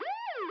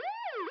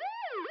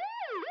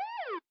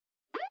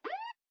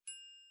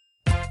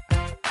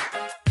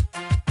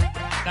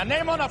The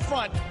name on the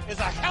front is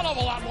a hell of a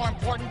lot more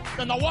important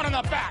than the one on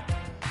the back.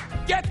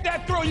 Get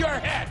that through your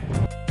head.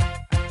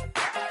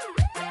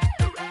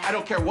 I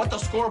don't care what the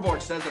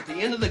scoreboard says at the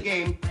end of the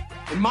game.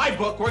 In my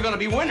book, we're going to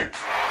be winners.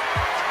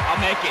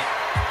 I'll make it.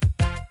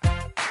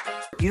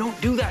 You don't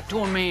do that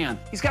to a man.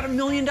 He's got $1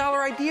 million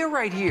idea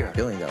right here. $1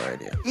 billion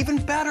idea. Even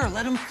better,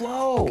 let him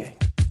flow. Okay.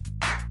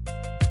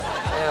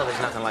 Well,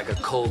 there's nothing like a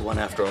cold one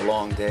after a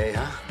long day,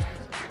 huh?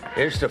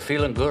 Here's to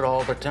feeling good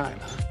all the time.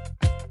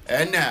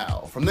 And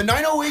now, from the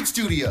 908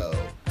 studio,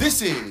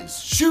 this is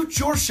Shoot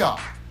Your Shot,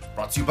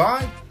 brought to you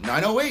by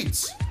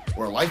 908s,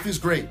 where life is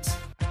great.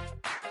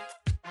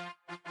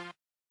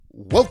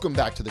 Welcome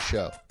back to the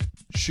show.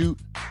 Shoot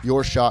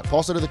Your Shot.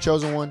 Paul Sutter, the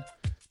chosen one.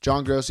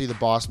 John Grossi, the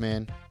boss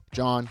man.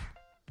 John,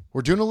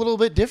 we're doing a little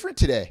bit different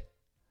today.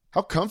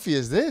 How comfy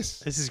is this?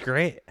 This is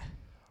great.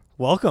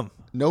 Welcome.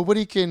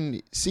 Nobody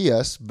can see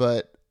us,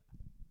 but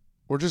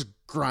we're just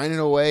grinding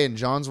away in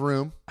John's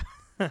room.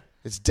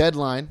 It's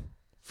deadline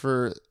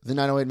for the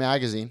 908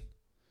 magazine.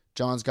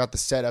 John's got the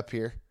setup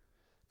here.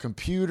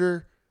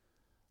 Computer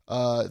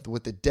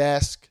with the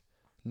desk.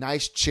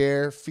 Nice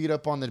chair. Feet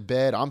up on the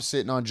bed. I'm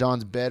sitting on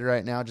John's bed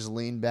right now, just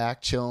leaned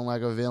back, chilling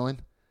like a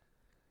villain.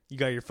 You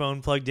got your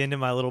phone plugged into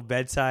my little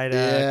bedside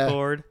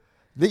cord.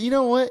 You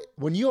know what?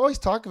 When you always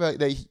talk about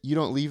that you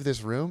don't leave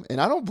this room, and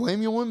I don't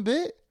blame you one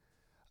bit,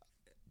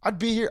 I'd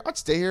be here. I'd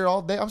stay here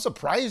all day. I'm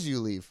surprised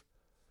you leave.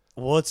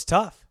 Well, it's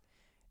tough.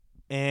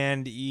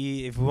 And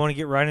if we want to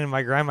get right into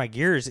my grind my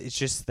gears, it's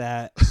just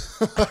that.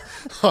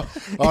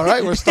 All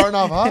right, we're starting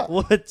off hot.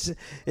 Well, it's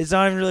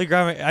not even really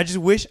grind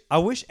my. I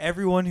wish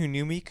everyone who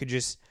knew me could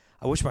just.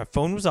 I wish my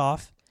phone was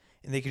off,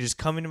 and they could just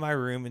come into my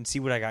room and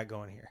see what I got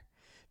going here,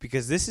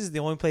 because this is the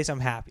only place I'm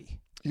happy.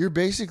 You're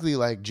basically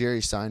like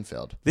Jerry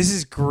Seinfeld. This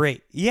is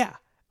great. Yeah,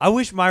 I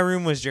wish my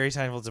room was Jerry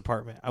Seinfeld's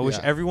apartment. I wish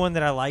everyone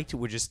that I liked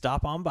would just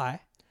stop on by.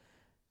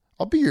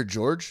 I'll be your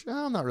George.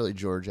 No, I'm not really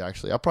George,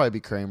 actually. I'll probably be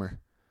Kramer.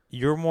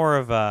 You're more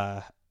of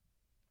a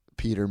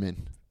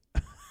Peterman.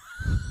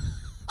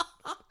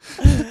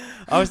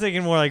 I was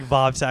thinking more like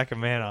Bob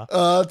Sacamano.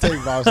 I'll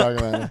take Bob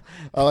Sacamano.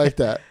 I like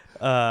that.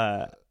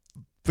 But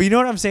you know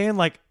what I'm saying?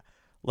 Like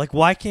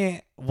why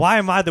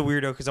am I the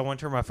weirdo because I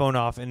want to turn my phone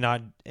off and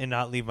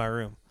not leave my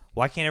room?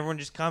 Why can't everyone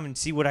just come and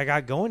see what I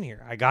got going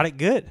here? I got it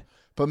good.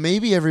 But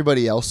maybe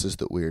everybody else is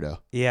the weirdo.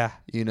 Yeah.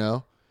 You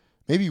know?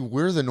 Maybe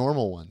we're the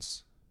normal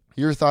ones.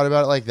 You ever thought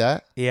about it like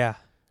that? Yeah.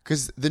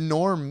 Because the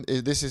norm,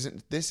 this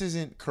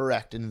isn't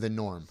correct in the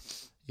norm.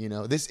 You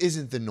know, this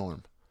isn't the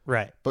norm.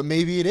 Right. But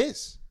maybe it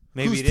is.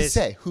 Maybe it is.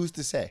 Who's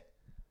to say?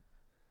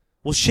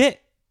 Well, shit.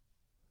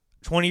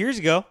 20 years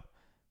ago,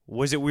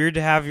 was it weird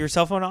to have your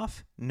cell phone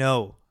off?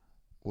 No.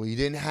 Well, you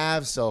didn't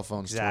have cell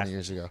phones 20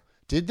 years ago.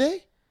 Did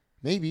they?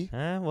 Maybe.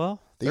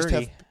 Well, they 30. used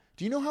to have,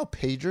 do you know how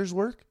pagers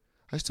work?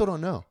 I still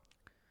don't know.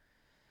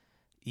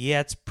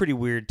 Yeah, it's pretty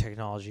weird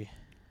technology.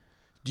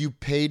 Do you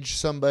page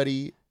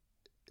somebody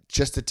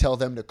just to tell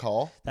them to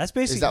call? That's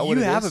basically, is that what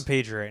you it have is? a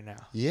pager right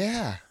now.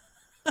 Yeah.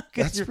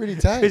 That's pretty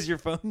tight. Because your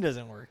phone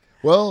doesn't work.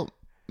 Well,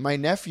 my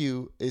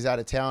nephew is out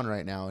of town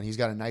right now, and he's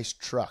got a nice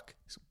truck.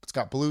 It's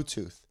got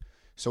Bluetooth.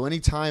 So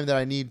anytime that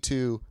I need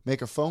to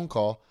make a phone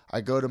call,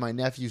 I go to my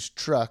nephew's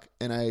truck,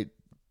 and I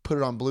put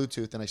it on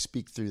Bluetooth, and I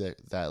speak through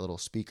that little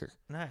speaker.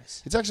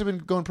 Nice. It's actually been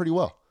going pretty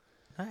well.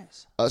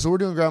 Nice. So we're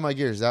doing Grind My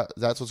Gears.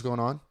 That's what's going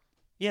on?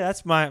 Yeah,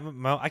 that's my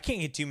I can't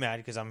get too mad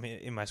because I'm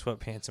in my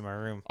sweatpants in my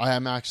room. I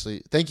am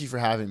actually. Thank you for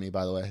having me,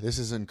 by the way. This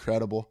is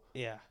incredible.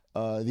 Yeah.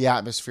 The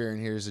atmosphere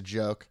in here is a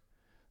joke.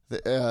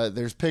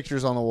 There's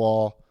pictures on the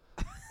wall.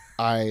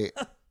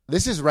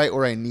 This is right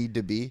where I need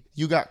to be.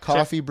 You got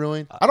coffee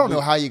brewing. I don't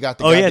know how you got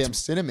the goddamn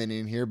cinnamon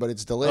in here, but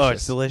it's delicious. Oh,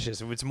 it's delicious.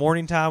 If it's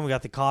morning time, we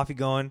got the coffee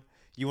going.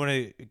 You want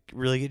to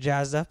really get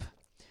jazzed up?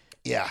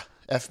 Yeah.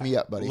 F me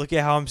up, buddy. Look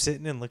at how I'm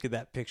sitting and look at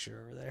that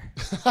picture over there.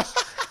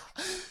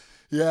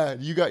 Yeah,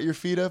 you got your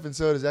feet up, and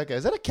so does that guy.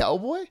 Is that a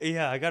cowboy?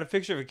 Yeah, I got a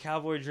picture of a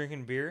cowboy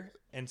drinking beer,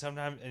 and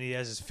he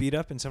has his feet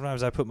up, and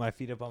sometimes I put my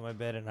feet up on my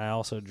bed, and I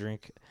also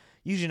drink,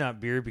 usually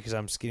not beer because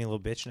I'm skinny little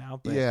bitch now,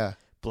 but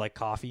like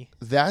coffee.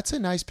 That's a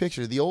nice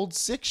picture. The old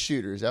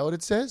 6-shooter. Is that what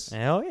it says?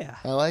 Hell yeah.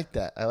 I like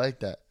that.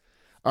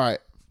 All right,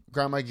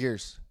 Grind My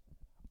Gears.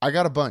 I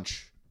got a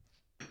bunch.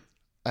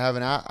 I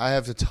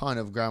have a ton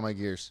of Grind My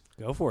Gears.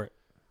 Go for it.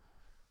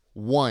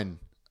 1.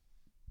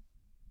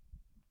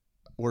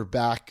 We're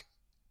back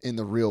in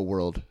the real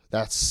world.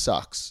 That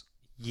sucks.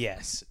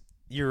 Yes,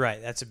 you're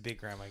right. That's a big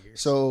Grind My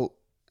Gears. So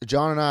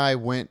John and I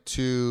went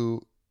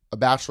to a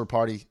bachelor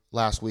party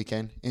last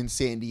weekend in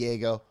San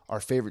Diego,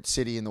 our favorite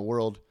city in the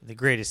world. The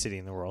greatest city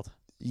in the world.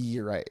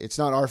 You're right. It's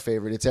not our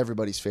favorite. It's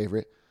everybody's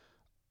favorite.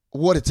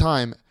 What a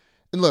time.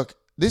 And look,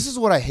 this is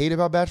what I hate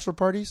about bachelor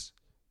parties,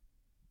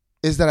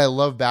 is that I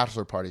love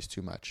bachelor parties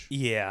too much.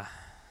 Yeah.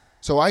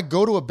 So I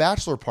go to a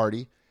bachelor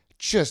party,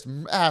 just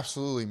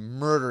absolutely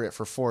murder it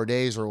for 4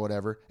 days or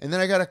whatever, and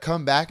then I got to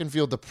come back and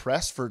feel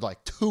depressed for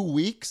like 2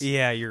 weeks.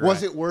 Yeah, you're right.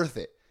 Was it worth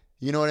it?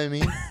 You know what I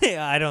mean?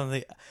 Yeah, I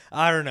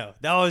don't know.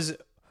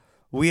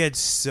 We had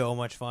so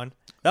much fun.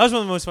 That was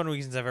one of the most fun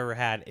weekends I've ever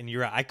had, and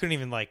you're right. I couldn't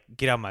even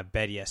get out of my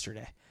bed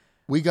yesterday.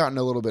 we got in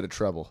a little bit of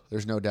trouble.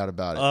 There's no doubt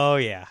about it. Oh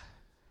yeah.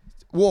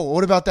 Whoa,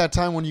 what about that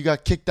time when you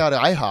got kicked out of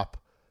IHOP?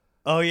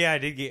 Oh yeah, I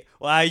did get.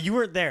 Well, you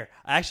weren't there.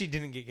 I actually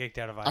didn't get kicked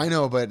out of IHOP. I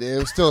know, but it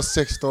was still a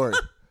sick story.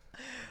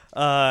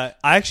 So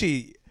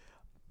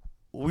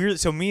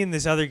me and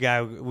this other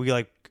guy, we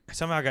like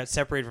somehow got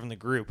separated from the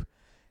group,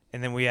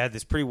 and then we had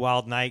this pretty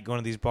wild night going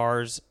to these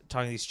bars,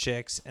 talking to these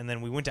chicks, and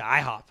then we went to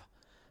IHOP,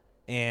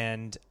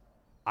 and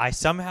I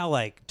somehow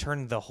like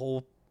turned the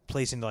whole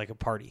place into like a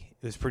party.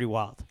 It was pretty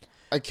wild.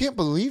 I can't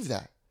believe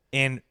that.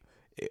 And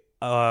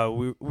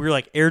we were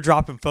like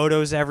airdropping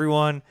photos to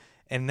everyone,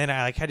 and then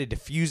I like had to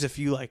diffuse a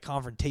few like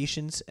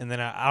confrontations, and then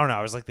I don't know,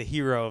 I was like the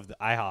hero of the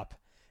IHOP,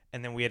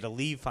 and then we had to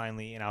leave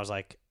finally, and I was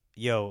like,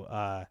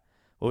 yo,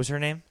 what was her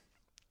name?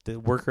 The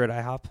worker at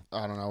IHOP?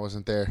 I don't know. I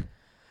wasn't there.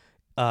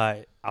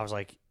 I was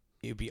like,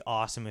 it would be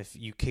awesome if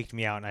you kicked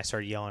me out and I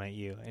started yelling at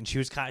you. And she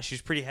was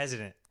pretty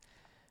hesitant,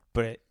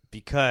 but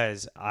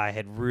because I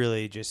had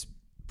really just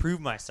proved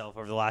myself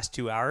over the last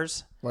 2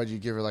 hours. Why'd you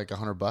give her like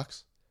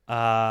 $100?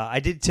 I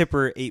did tip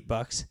her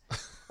 $8.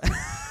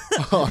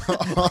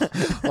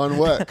 On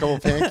what? A couple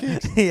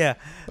pancakes? Yeah.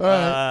 All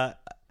right.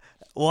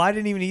 Well, I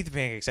didn't even eat the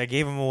pancakes. I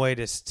gave them away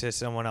to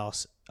someone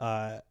else.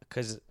 But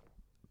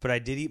I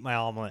did eat my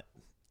omelet.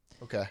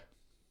 Okay.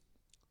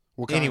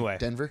 What kind? Anyway.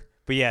 Denver?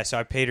 But yeah, so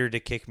I paid her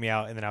to kick me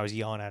out, and then I was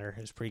yelling at her.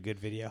 It was a pretty good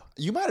video.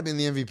 You might have been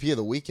the MVP of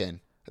the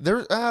weekend. I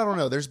don't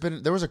know.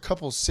 There was a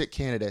couple sick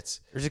candidates.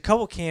 There's a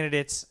couple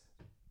candidates.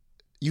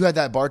 You had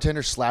that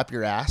bartender slap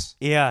your ass.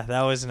 Yeah,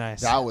 that was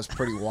nice. That was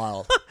pretty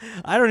wild.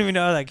 I don't even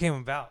know how that came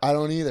about. I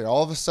don't either.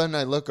 All of a sudden,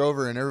 I look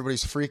over and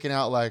everybody's freaking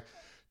out like,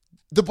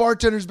 the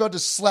bartender's about to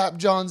slap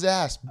John's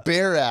ass.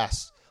 Bare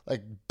ass.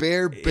 Like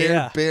bare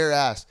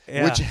ass.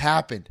 Yeah. Which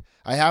happened.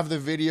 I have the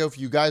video. If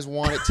you guys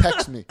want it,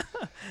 text me.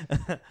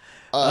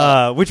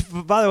 Which,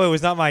 by the way,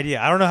 was not my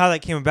idea. I don't know how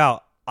that came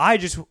about. I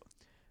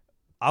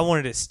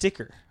wanted a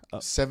sticker.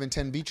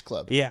 710 Beach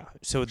Club. Yeah,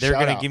 so they're Shout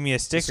going to out. give me a The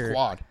sticker.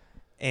 squad.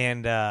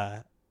 And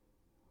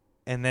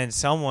then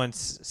someone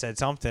said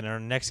something,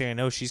 and next thing I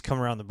know, she's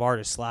coming around the bar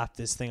to slap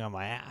this thing on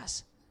my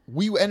ass.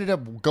 We ended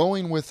up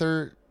going with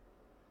her.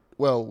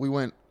 Well, we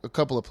went a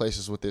couple of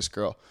places with this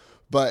girl,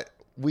 but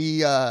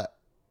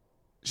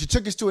she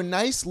took us to a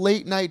nice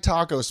late night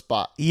taco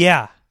spot.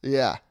 Yeah.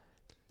 Yeah.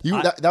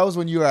 That was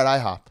when you were at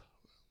IHOP.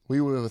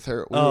 We were with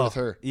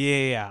her.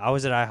 Yeah. I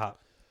was at IHOP.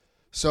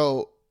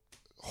 So,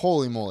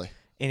 holy moly.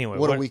 Anyway.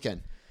 What a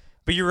weekend.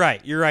 But you're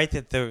right. You're right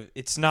that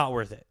it's not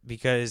worth it,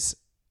 because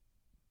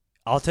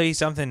I'll tell you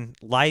something.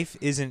 Life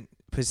isn't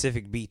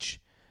Pacific Beach.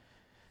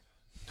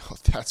 Oh,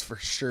 that's for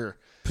sure.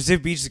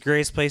 Pacific Beach is the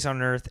greatest place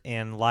on earth,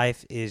 and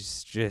life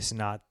is just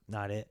not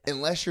it.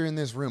 Unless you're in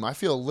this room. I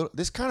feel a little.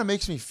 This kind of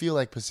makes me feel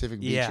like Pacific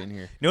Beach in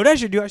here. You know what I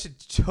should do? I should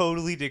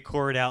totally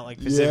decor it out like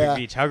Pacific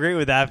Beach. How great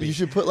would that be? You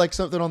should put like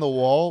something on the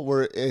wall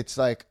where it's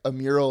like a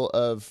mural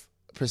of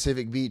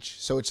Pacific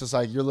Beach. So it's just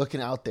like you're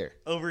looking out there.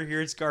 Over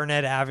here it's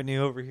Garnett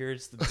Avenue. Over here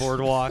it's the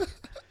boardwalk.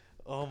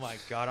 Oh my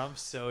God, I'm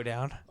so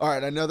down. All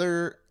right,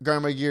 another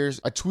grind my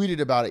gears. I tweeted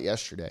about it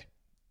yesterday.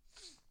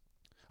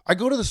 I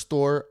go to the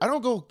store. I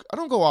don't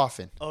go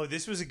often. Oh,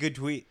 this was a good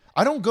tweet.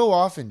 I don't go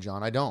often,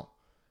 John. I don't.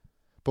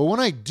 But when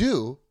I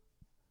do,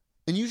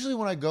 and usually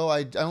when I go,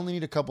 I only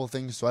need a couple of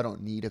things, so I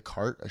don't need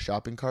a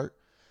shopping cart.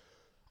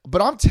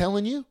 But I'm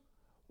telling you,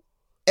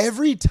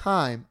 every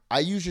time I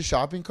use a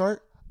shopping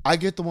cart, I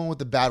get the one with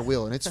the bad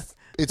wheel, and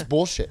it's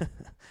bullshit.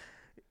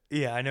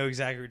 Yeah, I know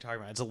exactly what you're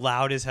talking about. It's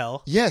loud as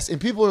hell. Yes,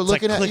 and people are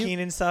looking like at you. clicking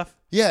and stuff.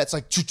 Yeah, it's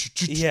like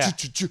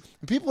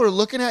and people are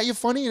looking at you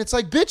funny, and it's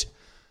like, bitch,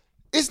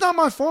 it's not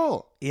my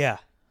fault. Yeah.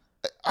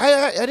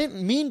 I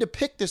didn't mean to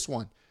pick this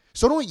one.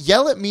 So don't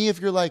yell at me if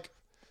you're like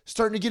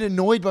starting to get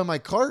annoyed by my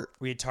cart.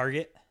 Were you at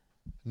Target?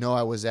 No,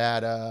 I was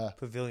at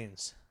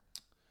Pavilions.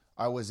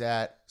 I was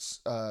at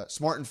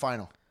Smart and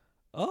Final.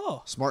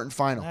 Oh. Smart and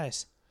Final.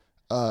 Nice.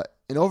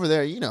 And over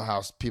there, you know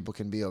how people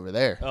can be over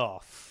there.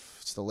 Oh.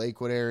 It's the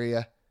Lakewood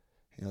area.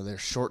 You know, they're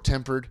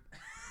short-tempered.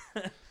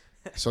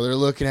 So they're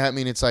looking at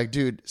me and it's like,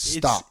 dude,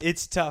 stop.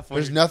 It's tough.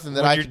 There's nothing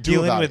that I can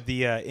do about it. When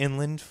you're dealing with the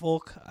inland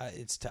folk,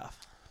 it's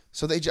tough.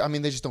 So they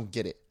just don't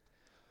get it.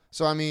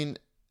 So I mean,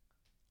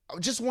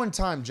 just one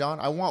time,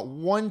 John. I want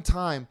one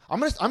time. I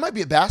might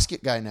be a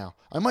basket guy now.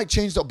 I might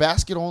change to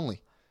basket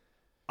only.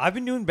 I've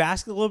been doing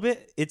basket a little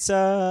bit. It's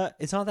not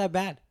that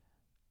bad.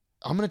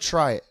 I'm gonna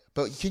try it.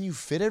 But can you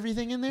fit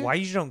everything in there? Why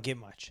you don't get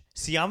much?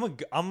 See, I'm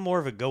more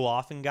of a go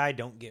often guy.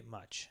 Don't get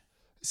much.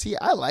 See,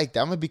 I like that.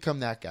 I'm gonna become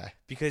that guy.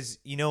 Because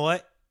you know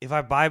what? If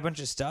I buy a bunch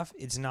of stuff,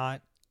 it's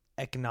not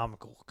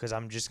economical because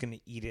I'm just gonna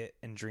eat it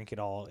and drink it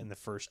all in the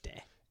first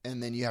day.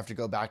 And then you have to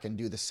go back and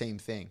do the same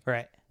thing.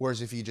 Right.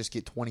 Whereas if you just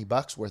get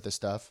 $20 worth of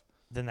stuff,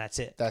 then that's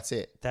it. That's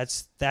it.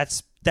 That's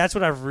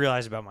what I've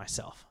realized about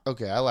myself.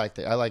 Okay, I like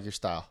that. I like your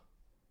style.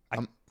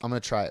 I'm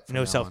gonna try it.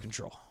 No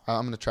self-control.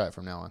 I'm gonna try it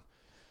from now on.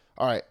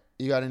 All right.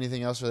 You got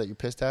anything else that you're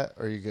pissed at,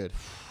 or are you good?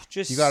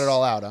 Just you got it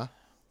all out, huh?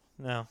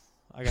 No,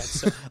 I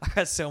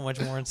got so much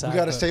more inside. We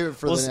got to save it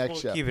for the next we'll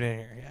show. Keep it in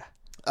here,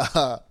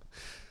 yeah.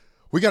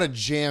 We got a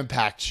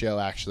jam-packed show,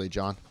 actually,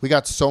 John. We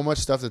got so much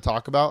stuff to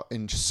talk about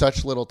in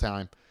such little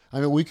time. I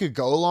mean, we could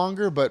go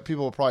longer, but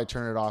people will probably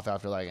turn it off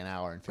after like an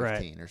hour and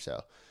 15 or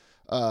so.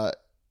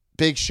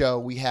 Big show.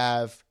 We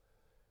have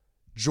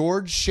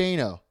George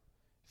Shano,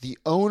 the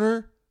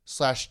owner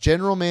 /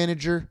 general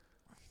manager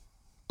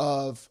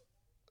of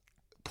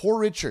Poor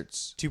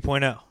Richards.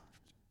 2.0.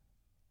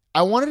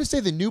 I wanted to say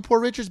the new Poor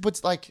Richards, but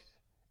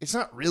it's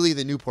not really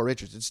the new Poor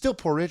Richards. It's still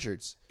Poor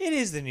Richards. It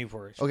is the new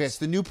Poor Richards. Okay, it's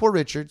the new Poor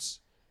Richards.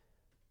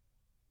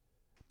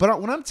 But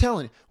when I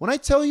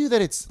tell you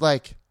that it's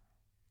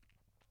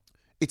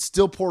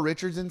still Poor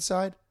Richards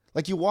inside,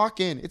 like you walk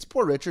in, it's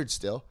Poor Richards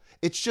still.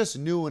 It's just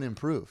new and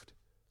improved.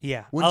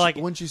 Yeah, Wouldn't I like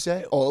you, wouldn't you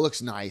say? Oh, it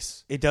looks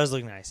nice. it. Does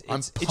look nice.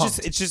 I'm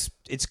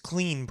It's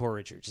clean Poor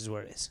Richards is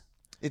what it is.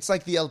 It's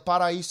like the El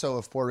Paraíso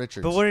of Poor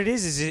Richards. But what it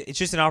is it's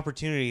just an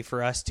opportunity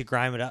for us to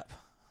grime it up.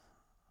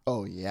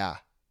 Oh, yeah.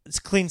 It's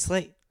a clean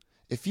slate.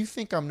 If you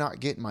think I'm not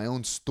getting my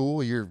own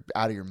stool, you're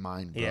out of your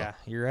mind, bro. Yeah,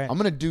 you're right. I'm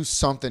going to do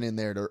something in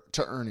there to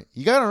earn it.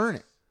 You got to earn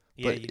it.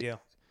 Yeah, you do.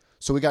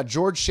 So we got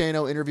George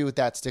Shano interview with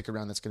that. Stick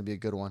around. That's going to be a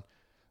good one.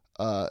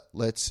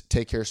 Let's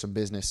take care of some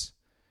business.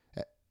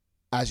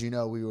 As you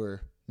know, we were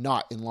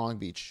not in Long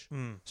Beach.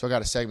 So I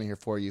got a segment here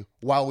for you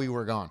while we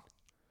were gone.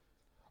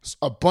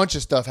 A bunch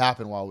of stuff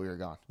happened while we were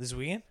gone. This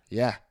weekend?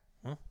 Yeah.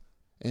 Huh?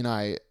 And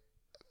I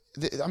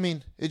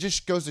mean, it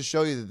just goes to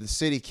show you that the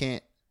city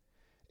can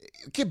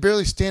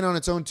barely stand on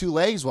its own two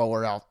legs while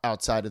we're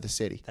outside of the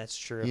city. That's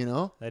true. You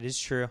know? That is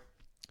true.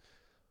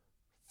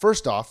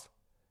 First off,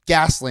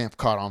 gas lamp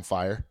caught on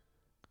fire.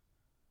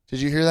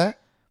 Did you hear that?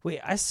 Wait,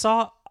 I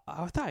thought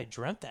I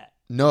dreamt that.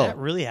 No. Did that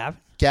really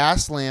happened?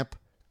 Gas lamp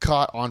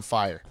caught on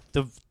fire.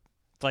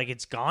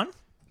 It's gone?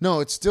 No,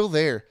 it's still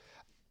there.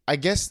 I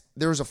guess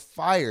there was a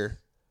fire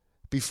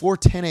before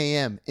 10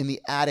 a.m. in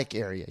the attic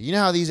area. You know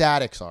how these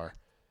attics are.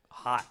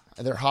 Hot.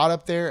 They're hot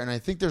up there, and I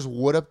think there's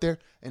wood up there.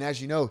 And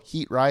as you know,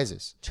 heat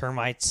rises.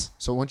 Termites.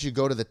 So once you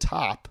go to the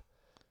top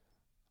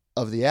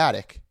of the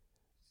attic,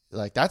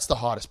 that's the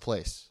hottest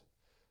place.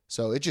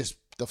 So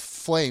the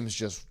flames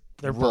just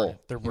They're roll. burning.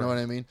 They're You know burning.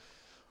 what I mean?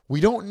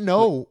 We don't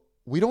know.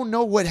 We don't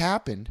know what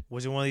happened.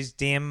 Was it one of these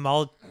damn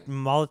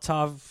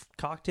Molotov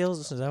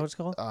cocktails? Is that what it's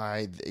called?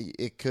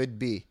 It could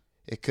be.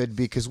 It could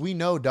be because we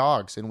know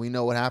dogs and we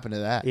know what happened to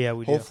that. Yeah,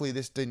 we do. Hopefully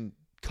this didn't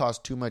cause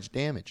too much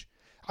damage.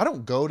 I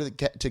don't go to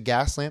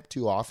Gaslamp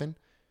too often.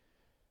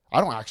 I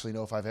don't actually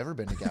know if I've ever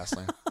been to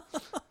Gaslamp,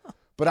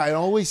 but I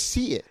always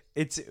see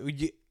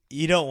it.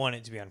 You don't want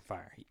it to be on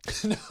fire.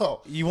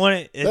 No, You want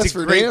it. It's That's a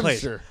for great damn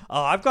place. sure.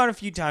 Oh, I've gone a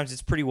few times.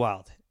 It's pretty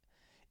wild.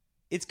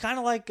 It's kind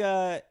of like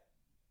it's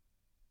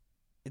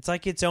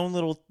like its own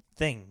little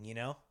thing, you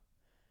know.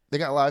 they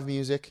got live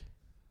music.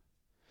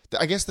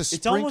 I guess the It's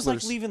sprinklers. almost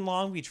like leaving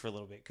Long Beach for a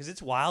little bit because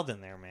it's wild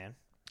in there, man.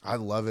 I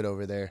love it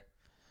over there,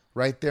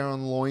 right there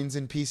on Loins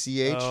and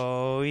PCH.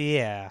 Oh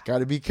yeah. Got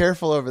to be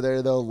careful over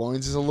there though.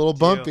 Loins is a little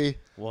bumpy.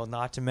 Well,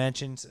 not to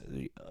mention,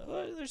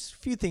 there's a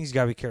few things you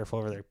gotta be careful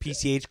over there.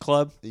 PCH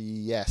Club,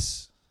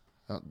 Yes,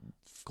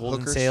 Golden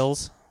hookers.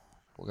 Sales.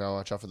 We gotta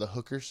watch out for the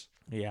hookers.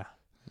 Yeah,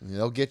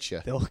 They'll get you.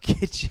 they'll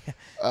get you.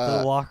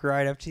 They'll walk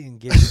right up to you and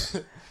get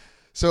you.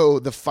 So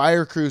the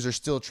fire crews are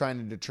still trying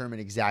to determine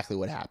exactly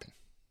what happened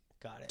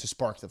Got it. to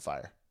spark the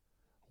fire.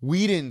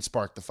 We didn't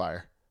spark the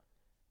fire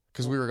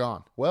because we were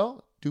gone.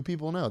 Well, do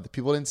people know? The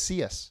people didn't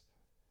see us.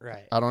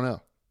 Right. I don't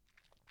know.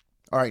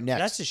 All right, next.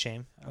 That's a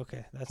shame.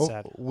 Okay, that's Ho-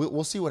 sad.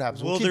 We'll see what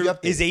happens. We'll Well, keep you there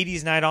updated. is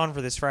 80s night on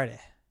for this Friday.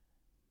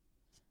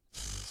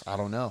 I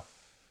don't know.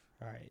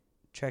 All right,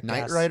 check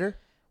Knight Gas- Rider?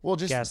 We'll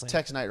just Gaslamp.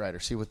 text Knight Rider,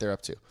 see what they're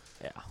up to.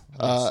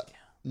 Yeah.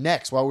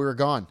 Next, while we were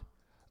gone,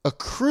 a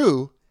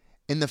crew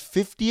in the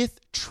 50th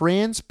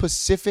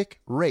Trans-Pacific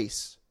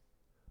race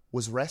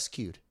was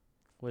rescued.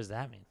 What does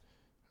that mean?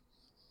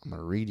 I'm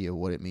going to read you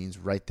what it means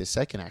right this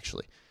second,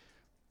 actually.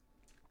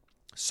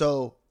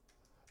 So,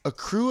 a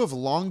crew of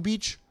Long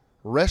Beach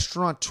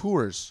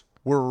restaurateurs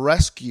were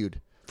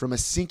rescued from a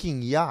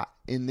sinking yacht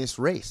in this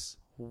race.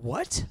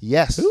 What?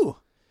 Yes. Who?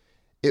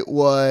 It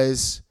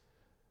was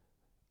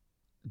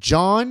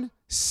John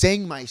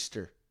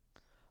Sangmeister,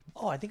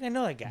 Oh, I think I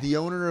know that guy. the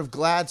owner of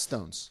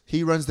Gladstone's.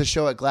 He runs the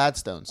show at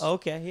Gladstone's.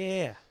 Okay,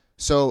 yeah.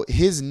 So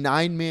his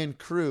 9-man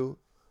crew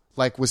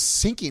was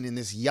sinking in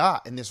this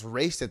yacht in this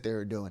race that they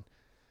were doing.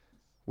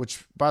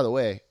 Which, by the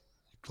way,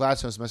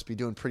 Gladstone's must be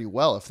doing pretty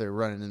well if they're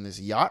running in this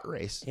yacht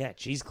race. Yeah,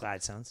 geez,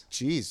 Gladsons.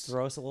 Jeez.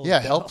 Throw us a little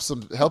Yeah, dough.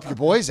 help your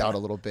boys out a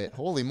little bit.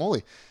 Holy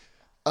moly.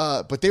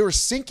 But they were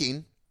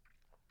sinking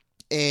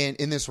and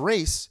in this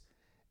race,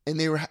 and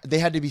they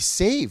had to be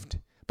saved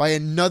by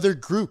another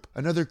group,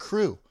 another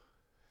crew.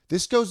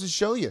 This goes to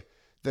show you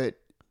that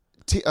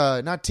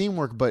not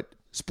teamwork, but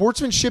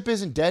sportsmanship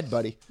isn't dead,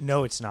 buddy.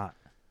 No, it's not.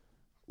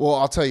 Well,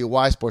 I'll tell you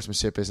why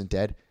sportsmanship isn't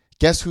dead.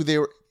 Guess who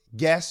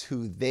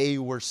they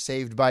were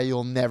saved by?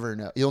 You'll never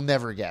know. You'll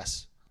never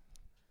guess.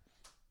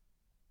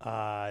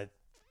 The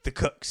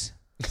Cooks.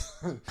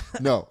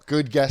 No,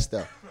 good guess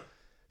though.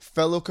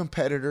 Fellow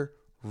competitor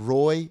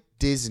Roy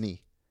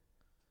Disney,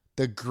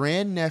 the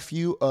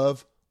grandnephew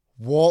of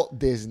Walt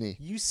Disney.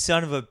 You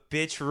son of a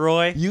bitch,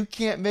 Roy. You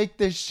can't make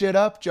this shit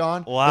up,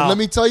 John. Wow. And let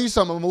me tell you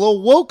something. I'm a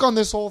little woke on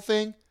this whole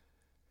thing.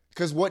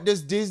 Because what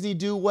does Disney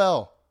do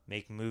well?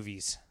 Make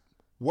movies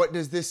What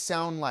does this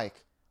sound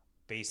like?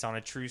 based on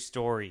a true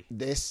story.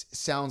 This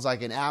sounds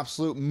like an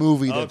absolute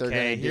movie that they're going to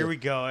Okay, do. here we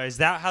go. Is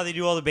that how they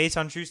do all the based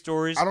on true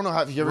stories? I don't know.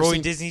 Have you ever Roy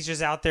seen Disney's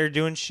just out there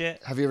doing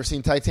shit? Have you ever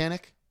seen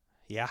Titanic?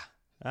 Yeah.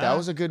 That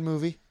was a good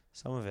movie.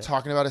 some of it.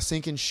 Talking about a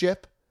sinking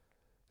ship.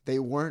 They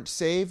weren't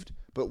saved.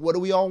 But what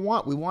do we all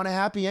want? We want a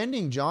happy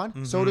ending, John.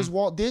 Mm-hmm. So does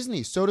Walt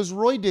Disney. So does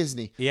Roy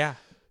Disney. Yeah.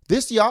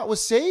 This yacht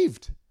was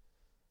saved.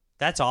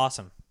 That's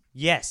awesome.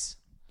 Yes.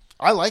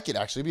 I like it,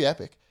 actually. It'd be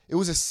epic. It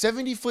was a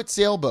 70-foot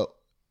sailboat.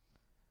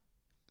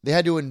 They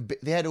had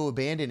to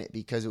abandon it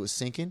because it was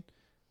sinking.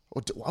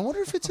 I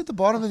wonder if it's at the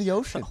bottom of the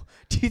ocean.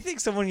 Do you think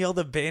someone yelled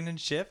abandon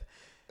ship?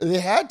 They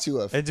had to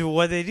have. And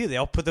what did they do? They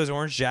all put those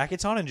orange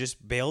jackets on and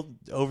just bailed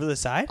over the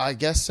side? I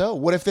guess so.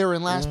 What if they were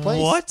in last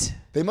place? What?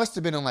 They must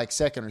have been in like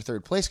second or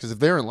third place because if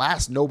they were in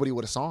last, nobody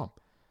would have saw them.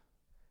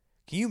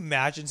 Can you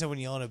imagine someone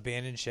yelling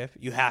abandon ship?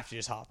 You have to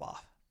just hop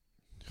off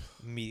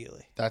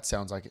immediately. That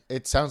sounds like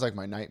it. Sounds like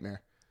my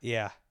nightmare.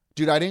 Yeah.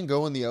 Dude, I didn't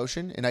go in the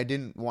ocean, and I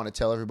didn't want to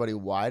tell everybody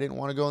why I didn't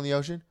want to go in the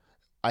ocean.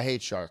 I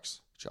hate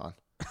sharks, John.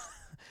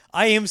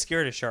 I am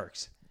scared of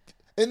sharks.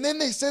 And then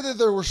they said that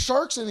there were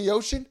sharks in the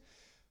ocean.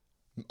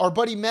 Our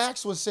buddy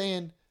Max was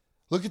saying,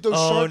 look at those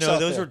sharks no, out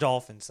those there. are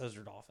dolphins. Those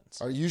are dolphins.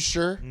 Are you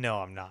sure? No,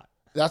 I'm not.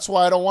 That's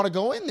why I don't want to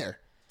go in there.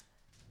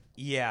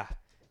 Yeah.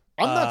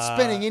 I'm not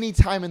spending any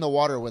time in the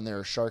water when there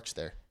are sharks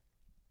there.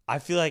 I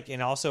feel like,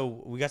 and also,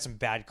 we got some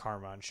bad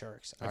karma on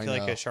sharks. I feel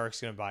like know. a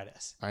shark's going to bite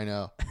us. I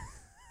know.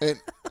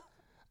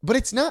 But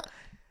it's not.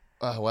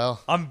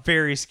 Well, I'm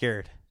very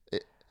scared.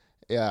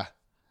 yeah.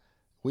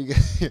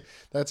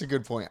 That's a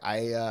good point.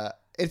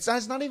 It's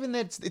not even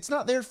that. It's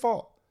not their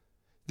fault.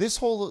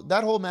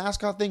 That whole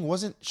mascot thing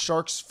wasn't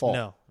Shark's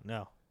fault.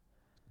 No.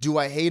 Do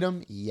I hate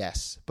them?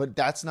 Yes, but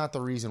that's not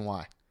the reason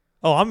why.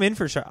 Oh, I'm in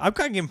for sharks. I'm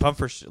kind of getting pumped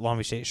for Long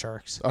Beach State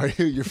Sharks. Are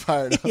you? You're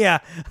fired up. Yeah,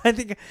 I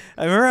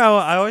remember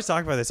I always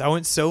talk about this. I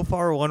went so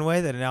far one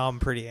way that now I'm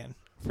pretty in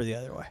for the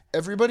other way.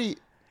 Everybody.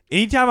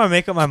 Anytime I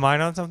make up my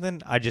mind on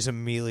something, I just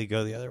immediately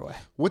go the other way.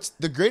 What's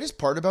the greatest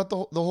part about the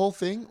whole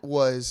thing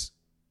was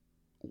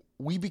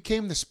we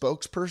became the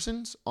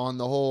spokespersons on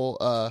the whole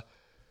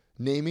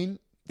naming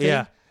thing.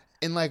 Yeah.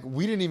 And like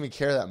we didn't even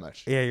care that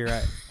much. Yeah, you're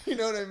right. You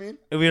know what I mean?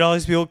 And we had all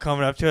these people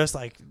coming up to us,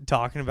 like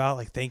talking about,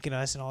 like thanking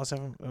us and all this stuff,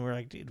 and we're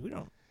like, dude, we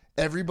don't.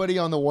 Everybody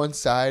on the one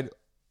side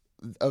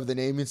of the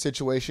naming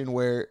situation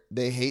where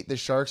they hate the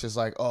Sharks is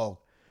like, oh,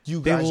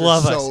 you guys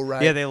love are us. so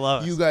right. Yeah, they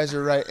love us. You guys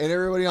are right. And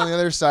everybody on the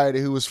other side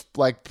who was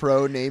like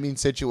pro naming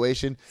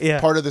situation, Yeah.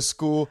 part of the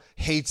school,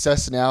 hates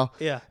us now.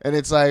 Yeah. And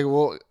it's like,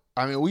 well,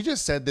 I mean, we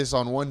just said this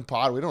on one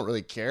pod. We don't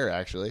really care,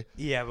 actually.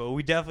 Yeah, but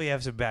we definitely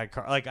have some bad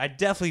Like, I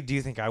definitely do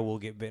think I will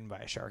get bitten by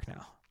a shark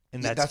now,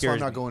 and That's why scares I'm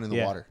not me. going in the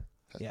Yeah. water.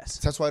 Yes.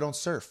 That's why I don't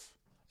surf.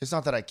 It's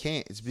not that I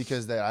can't. It's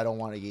because that I don't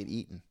want to get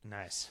eaten.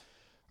 Nice.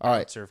 All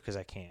right. Surf because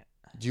I can't.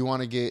 Do you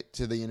want to get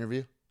to the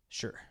interview?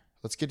 Sure.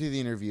 Let's get to the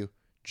interview.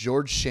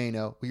 George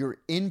Shano. We were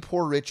in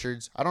Port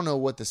Richards. I don't know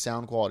what the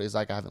sound quality is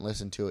like. I haven't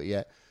listened to it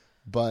yet.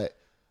 But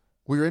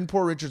we were in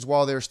Port Richards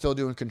while they were still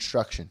doing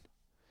construction.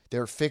 They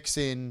were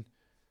fixing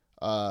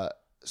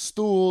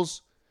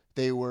stools.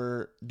 They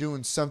were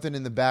doing something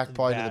in the back,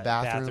 probably to the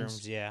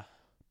bathrooms. Yeah.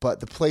 But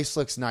the place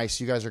looks nice.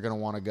 You guys are going to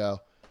want to go.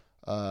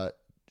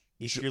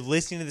 If you're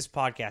listening to this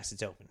podcast,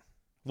 it's open.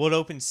 Well, it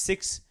opens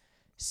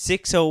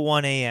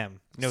 6:01 a.m.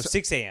 No,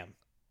 6 a.m.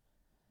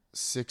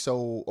 6.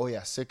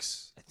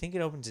 I think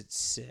it opens at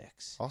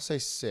 6. I'll say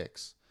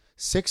 6.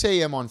 6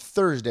 a.m. on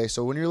Thursday.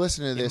 So when you're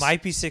listening to It this,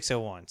 might be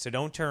 6:01, so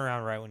don't turn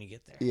around right when you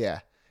get there. yeah.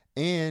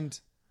 And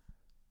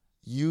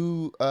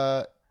you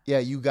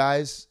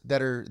guys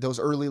that are those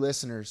early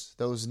listeners,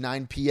 those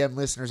 9 p.m.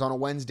 listeners on a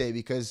Wednesday,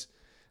 because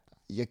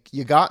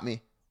you got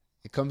me.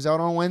 It comes out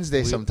on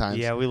Wednesday sometimes.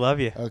 Yeah, we love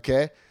you.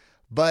 Okay.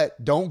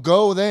 But don't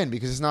go then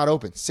because it's not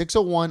open.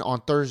 6:01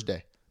 on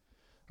Thursday.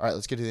 All right,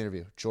 let's get to the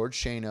interview. George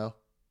Shano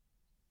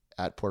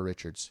at Port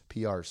Richards.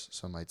 PRs,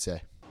 some might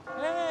say.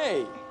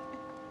 Hey!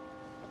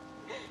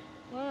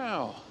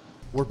 Wow.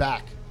 We're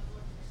back.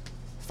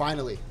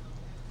 Finally.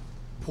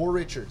 Port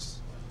Richards.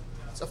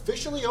 It's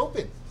officially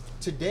open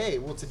today.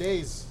 Well,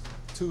 today's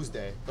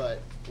Tuesday, but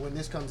when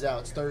this comes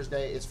out, it's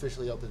Thursday. It's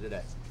officially open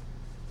today.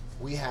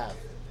 We have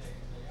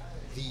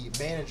the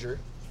manager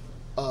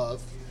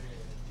of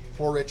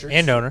Port Richards.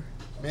 And owner.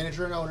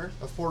 Manager and owner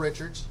of Port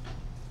Richards,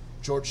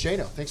 George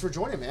Shano. Thanks for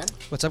joining, man.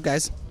 What's up,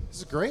 guys? This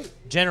is great.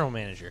 General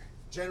manager.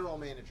 General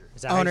manager.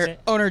 Is that how you say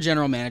Owner, it?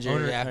 general manager.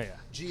 Owner, yeah. oh, yeah.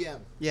 GM.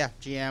 Yeah,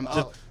 GM.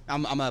 Oh.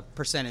 I'm a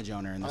percentage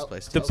owner in this Oh.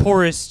 place. The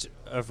poorest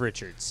of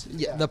Richards.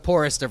 Yeah, the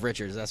poorest of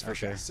Richards, that's for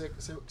sure. Sick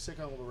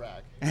on the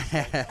rag.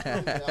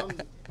 I'm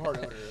part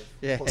owner of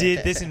Yeah. Port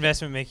Did this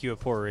investment make you a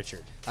poor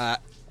Richard? Uh,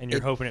 And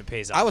you're hoping it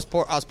pays off. I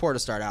was poor to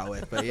start out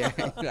with, but yeah.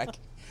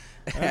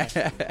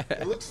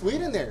 It looks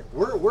sweet in there.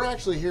 We're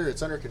actually here.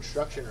 It's under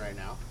construction right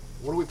now.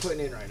 What are we putting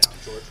in right now,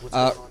 George? What's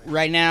going on here?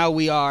 Right now,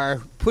 we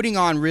are putting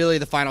on really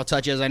the final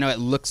touches. I know it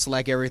looks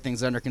like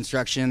everything's under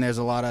construction. There's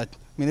a lot of,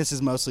 this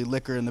is mostly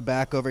liquor in the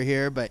back over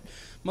here, but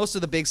most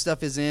of the big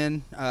stuff is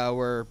in.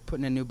 We're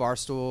putting in new bar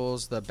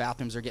stools. The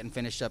bathrooms are getting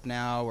finished up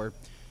now. We're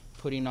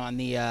putting on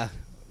the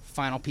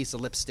final piece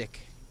of lipstick,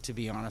 to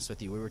be honest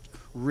with you. We were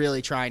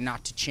really trying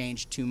not to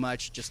change too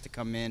much, just to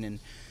come in and,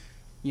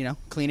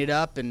 clean it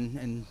up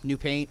and new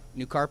paint,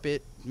 new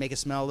carpet, make it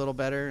smell a little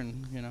better,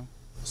 and,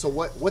 So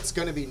what's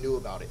going to be new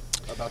about it,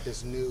 about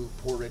this new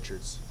Poor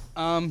Richards?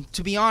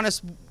 To be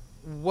honest,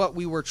 what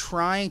we were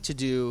trying to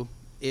do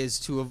is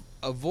to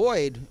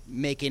avoid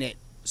making it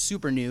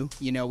super new.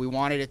 We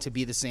wanted it to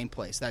be the same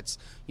place. That's,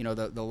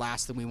 the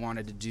last thing we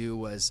wanted to do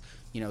was,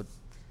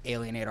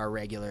 alienate our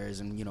regulars,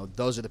 and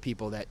those are the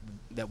people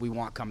that we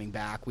want coming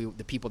back.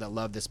 The people that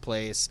love this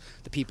place,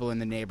 the people in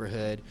the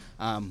neighborhood.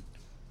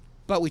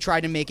 But we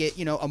tried to make it,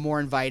 a more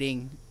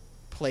inviting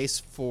place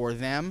for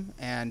them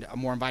and a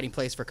more inviting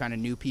place for kind of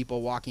new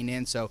people walking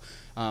in. So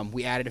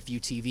we added a few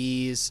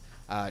TVs,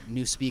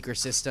 new speaker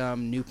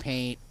system, new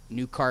paint,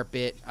 new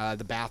carpet.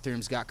 The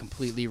bathrooms got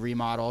completely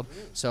remodeled,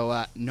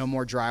 so no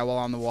more drywall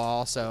on the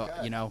wall. So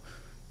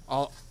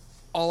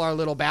all our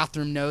little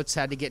bathroom notes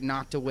had to get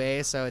knocked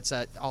away. So it's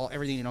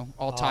everything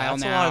all tile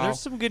that's now. There's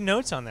some good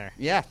notes on there.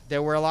 Yeah,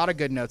 there were a lot of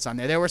good notes on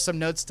there. There were some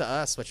notes to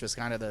us, which was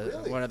kind of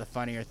one of the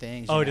funnier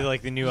things. Oh, to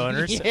like the new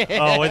owners? Yeah.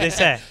 Oh, what'd they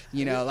say?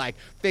 Like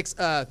fix.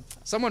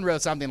 Someone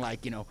wrote something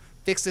like,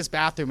 fix this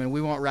bathroom and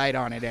we won't write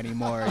on it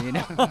anymore.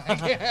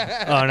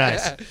 Oh,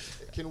 nice.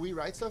 Can we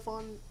write stuff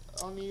on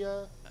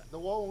the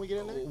wall when we get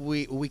in there?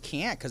 We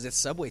can't, because it's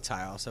subway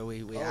tile. So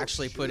we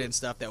actually put in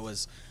stuff that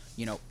was,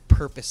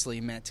 purposely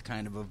meant to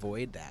kind of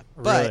avoid that.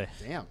 Really?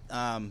 But,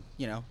 Damn.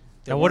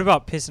 Now, what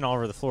about pissing all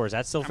over the floor? Is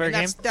that still fair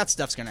game? That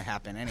stuff's going to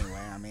happen anyway.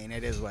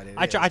 It is what it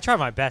is. I try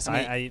my best.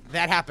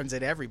 That happens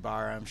at every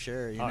bar, I'm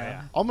sure.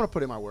 Yeah. I'm going to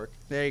put in my work.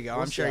 There you go.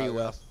 I'm sure you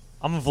will.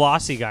 I'm a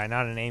Velocity guy,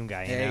 not a name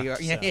guy. There you go.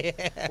 So.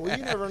 Yeah. Well,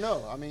 you never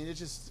know. It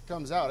just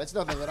comes out. It's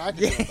nothing that I can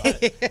do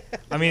about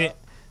it.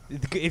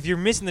 If you're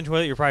missing the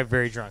toilet, you're probably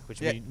very drunk, which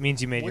means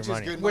you made your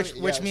money. Good Which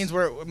yes. means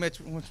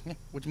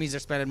which means they're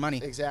spending money.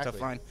 Exactly. So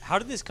fine. How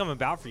did this come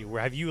about for you?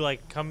 Have you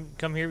come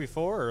here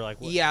before, or like?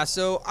 What? Yeah.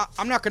 So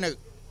I'm not gonna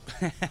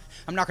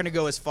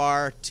go as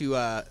far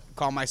to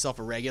call myself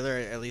a regular.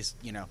 At least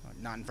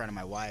not in front of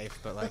my wife.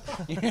 But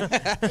Hey,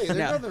 there's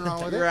nothing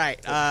wrong with it. Right.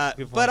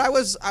 But I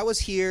was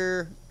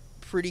here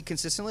pretty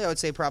consistently. I would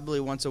say probably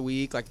once a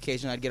week. Like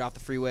occasionally I'd get off the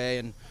freeway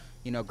and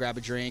grab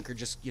a drink or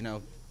just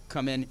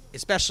come in,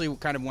 especially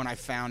kind of when I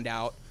found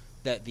out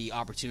that the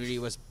opportunity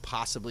was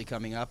possibly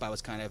coming up. I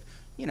was kind of,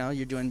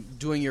 you're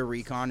doing your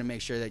recon to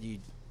make sure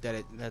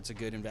that that's a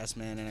good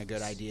investment and a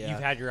good idea. You've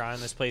had your eye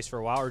on this place for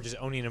a while, or just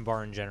owning a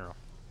bar in general?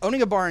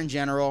 Owning a bar in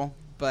general,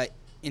 but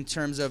in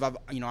terms of,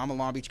 I'm a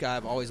Long Beach guy.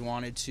 I've always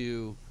wanted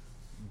to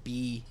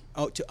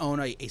own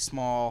a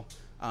small,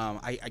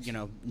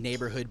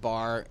 neighborhood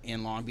bar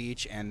in Long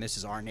Beach, and this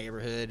is our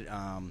neighborhood.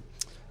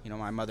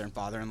 My mother and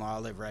father-in-law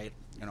live right,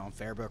 on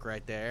Fairbrook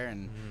right there,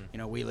 and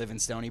we live in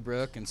Stony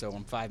Brook, and so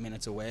I'm 5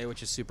 minutes away,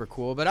 which is super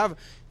cool. But I've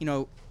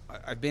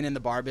been in the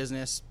bar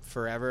business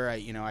forever.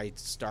 I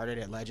started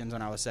at Legends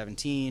when I was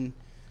 17,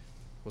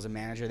 was a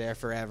manager there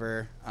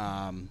forever,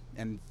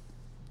 and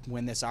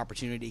when this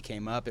opportunity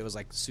came up, it was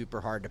like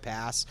super hard to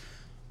pass.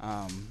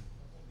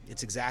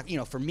 It's exactly,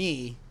 for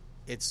me,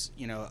 it's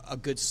a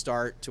good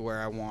start to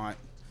where I want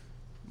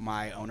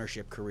my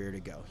ownership career to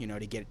go,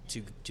 to get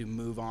to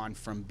move on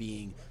from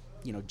being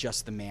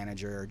just the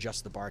manager or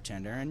just the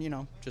bartender,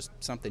 and just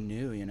something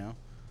new.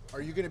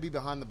 Are you going to be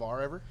behind the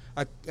bar ever?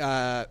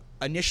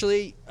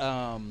 Initially,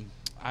 I'm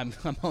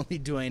only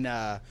doing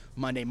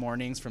Monday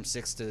mornings from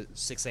 6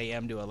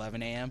 a.m. to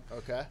 11 a.m.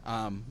 Okay.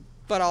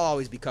 But I'll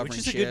always be covering Which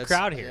is shifts. a good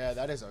crowd here. Yeah,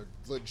 that is a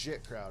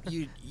legit crowd.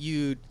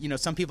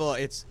 Some people,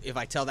 it's if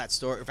I tell that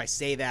story, if I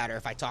say that, or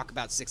if I talk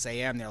about 6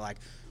 a.m., they're like,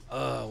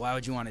 "Oh, why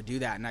would you want to do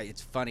that?" And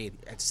it's funny.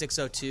 At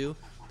 6:02,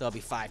 there'll be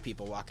 5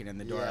 people walking in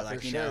the door. Yeah,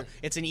 like for sure.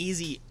 It's an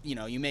easy.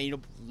 You may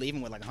leave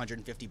them with like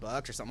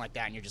 $150 or something like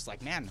that, and you're just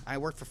like, "Man, I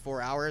worked for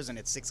 4 hours, and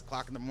it's 6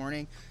 o'clock in the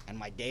morning, and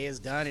my day is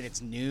done, and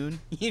it's noon."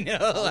 I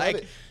love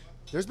it.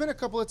 There's been a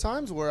couple of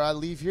times where I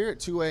leave here at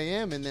 2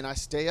 a.m. and then I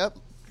stay up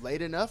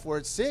late enough where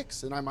it's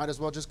 6, and I might as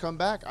well just come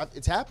back.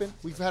 It's happened.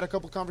 We've had a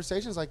couple of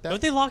conversations like that.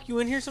 Don't they lock you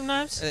in here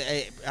sometimes?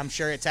 I'm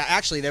sure it's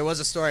actually there was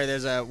a story.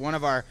 There's one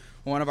of our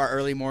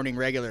early morning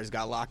regulars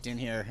got locked in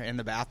here in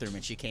the bathroom,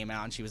 and she came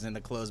out and she was in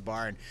the closed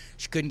bar and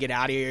she couldn't get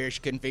out of here. She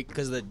couldn't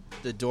because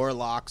the door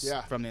locks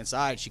from the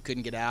inside. She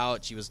couldn't get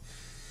out. She was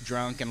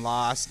drunk and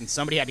lost, and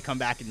somebody had to come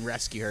back and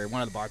rescue her.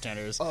 One of the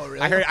bartenders. Oh, really?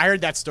 I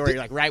heard that story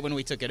like right when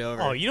we took it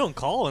over. Oh, you don't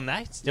call in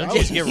that? Don't you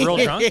just get real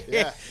drunk?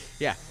 Yeah.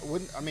 Yeah.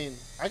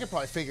 I could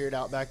probably figure it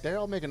out back there.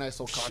 I'll make a nice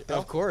little cocktail.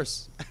 Of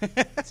course.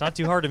 It's not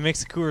too hard to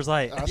mix a Coors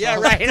Light. Yeah,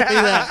 right.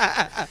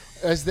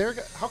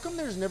 How come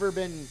there's never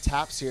been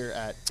taps here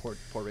at Poor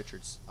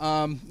Richards?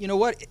 You know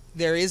what?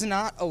 There is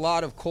not a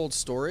lot of cold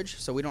storage,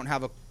 so we don't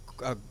have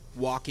a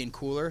walk-in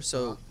cooler.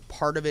 So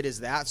part of it is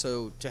that.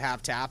 So to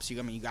have taps,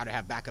 you got to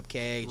have backup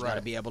kegs. You got to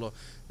Right. be able to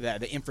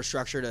the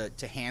infrastructure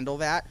to handle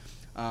that.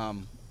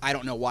 I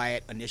don't know why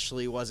it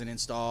initially wasn't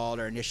installed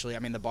or initially. I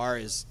mean, the bar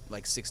is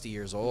like 60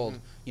 years old.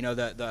 You know,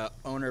 the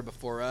owner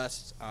before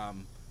us. I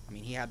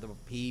mean,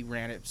 he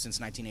ran it since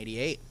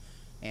 1988,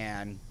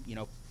 and you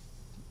know,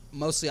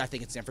 mostly I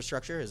think it's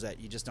infrastructure. Is that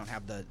you just don't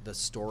have the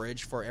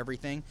storage for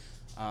everything,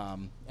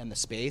 and the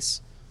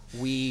space.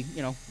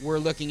 We're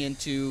looking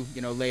into,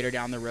 later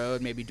down the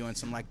road, maybe doing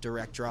some like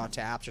direct draw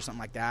taps or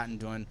something like that, and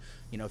doing,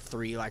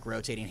 3 like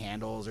rotating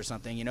handles or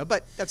something,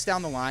 but that's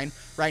down the line.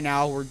 Right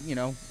now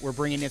we're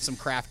bringing in some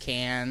craft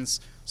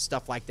cans,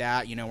 stuff like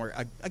that.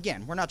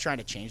 We're not trying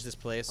to change this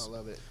place. I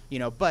love it.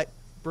 But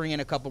bring in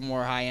a couple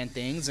more high end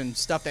things and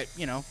stuff that,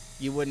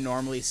 you wouldn't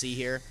normally see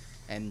here,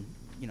 and,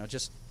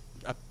 just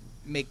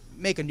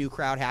make a new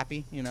crowd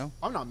happy,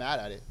 I'm not mad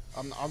at it.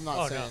 I'm not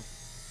Oh, saying no.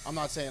 I'm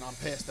not saying I'm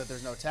pissed that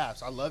there's no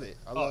taps. I love it.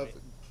 I love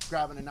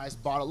grabbing a nice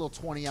bottle, a little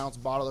 20-ounce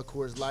bottle of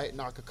Coors Light,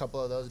 knock a couple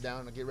of those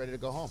down, and get ready to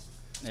go home.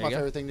 It's There my you go.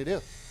 favorite thing to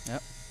do.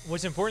 Yep.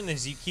 What's important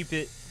is you keep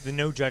it the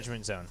no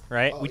judgment zone,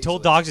 right? Oh, We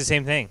told easily. dogs the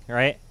same thing,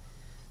 right?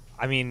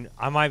 I mean,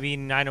 I might be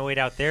 908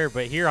 out there,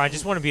 but here I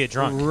just want to be a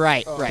drunk.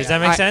 Right. Does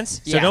that make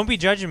sense? So yeah. don't be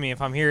judging me if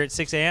I'm here at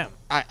 6 a.m.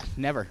 I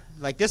never.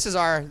 Like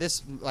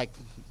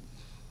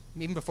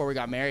even before we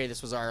got married,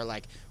 this was our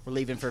we're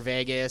leaving for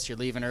Vegas. You're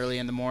leaving early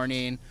in the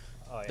morning.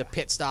 Oh, yeah. The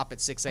pit stop at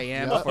 6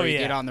 a.m. Yep. before Oh, you yeah.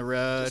 get on the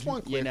road. Just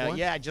one quick one.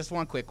 Yeah, just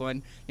one quick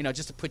one.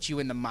 Just to put you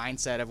in the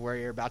mindset of where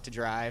you're about to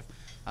drive.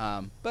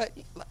 But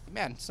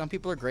man, some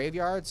people are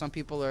graveyard. Some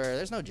people are.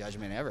 There's no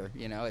judgment ever.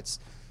 It's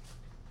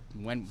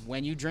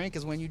when you drink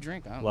is when you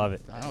drink. Love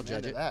it. I don't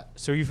judge it. That.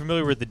 So are you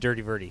familiar with the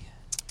Dirty Verdi?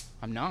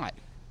 I'm not.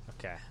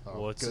 Okay.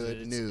 Oh, well, it's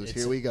good news. It's,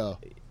 Here we go.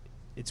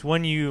 It's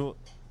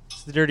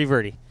the Dirty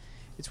Verdi.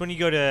 It's when you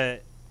go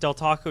to Del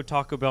Taco,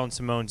 Taco Bell, and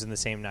Simone's in the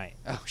same night.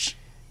 Oh shit.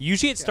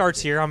 Usually it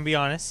starts here, I'm going to be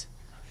honest.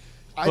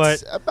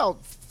 It's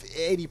about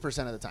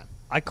 80% of the time.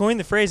 I coined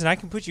the phrase, and I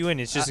can put you in.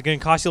 It's just going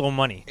to cost you a little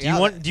money.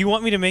 Do you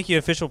want me to make you an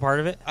official part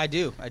of it? I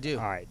do. All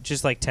right,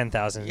 just like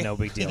 10,000 is no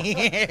big deal.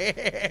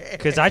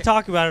 Because I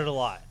talk about it a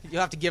lot.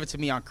 You'll have to give it to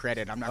me on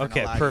credit. I'm not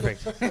Okay, gonna lie.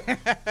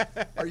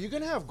 perfect. Are you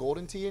going to have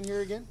Golden Tea in here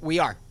again? We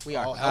are.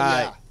 Oh,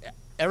 hell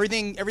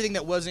Everything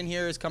that was in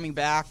here is coming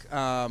back.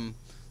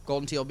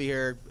 Golden Tea will be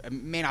here. It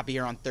may not be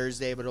here on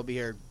Thursday, but it'll be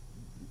here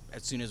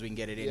as soon as we can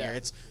get it in Yeah.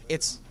 here.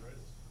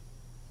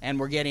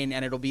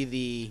 And it'll be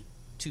the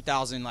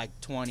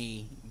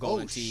 2020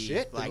 Golden Oh, Tea.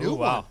 shit, the like, new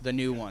one. The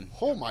new one.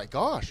 Oh, my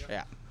gosh.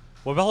 Yeah.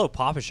 What about a little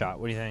Papa Shot?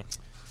 What do you think?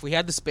 If we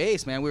had the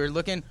space, man, we were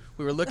looking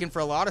for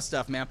a lot of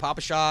stuff, man.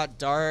 Papa Shot,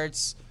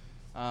 darts.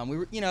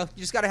 You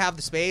just got to have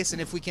the space,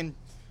 and if we can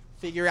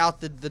figure out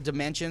the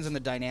dimensions and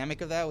the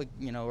dynamic of that,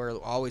 we're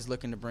always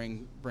looking to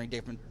bring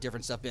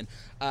different stuff in.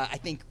 I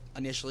think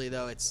initially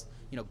though, it's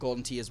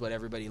Golden Tea is what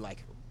everybody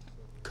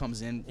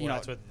comes in. Well,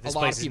 that's what a this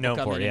lot place of is people known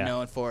come for, in yeah. and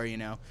known for.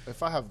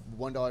 If I have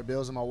 $1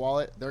 bills in my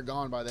wallet, they're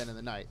gone by the end of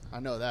the night.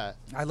 I know that.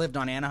 I lived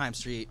on Anaheim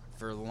Street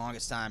for the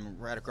longest time,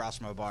 right across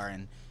from a bar,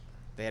 and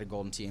they had a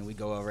Golden Tea, and we'd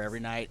go over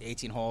every night,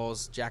 18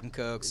 holes, Jack and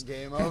Cokes.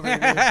 Game over.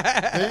 Dude.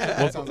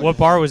 That sounds like What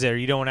bar was there?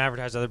 You don't want to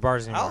advertise other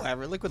bars anymore. Oh,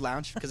 ever Liquid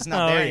Lounge because it's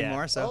not Oh, there yeah.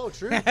 anymore. So Oh,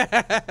 true.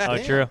 Oh,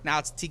 true. now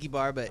it's a Tiki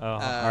Bar, but Oh,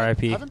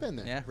 R.I.P. I haven't been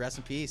there. yeah, rest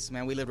in peace,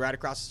 man. We lived right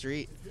across the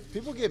street.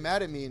 People get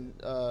mad at me and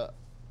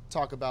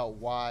talk about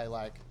why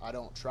I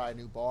don't try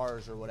new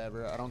bars or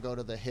whatever. I don't go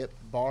to the hip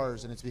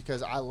bars, and it's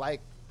because I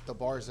like the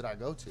bars that I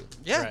go to.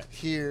 Yeah. Right.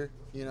 Here,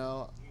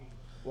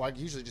 well, I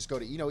usually just go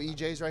to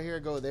EJ's right here,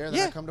 go there, then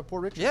Yeah. I come to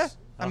Port Richards. Yeah.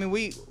 I mean,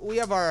 we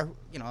have our,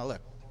 look,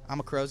 I'm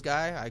a Crows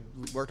guy. I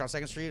worked on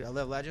 2nd Street. I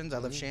love Legends. I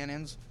love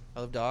Shannon's.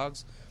 I love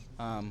Dogs.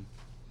 The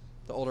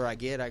older I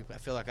get, I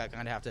feel like I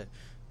kind of have to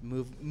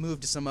move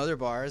to some other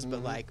bars.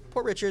 But,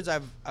 Port Richards,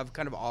 I've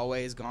kind of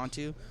always gone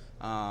to.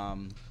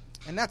 And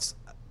that's,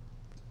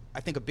 I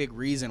think, a big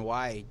reason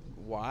why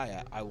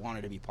I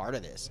wanted to be part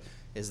of this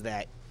is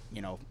that,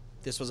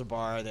 this was a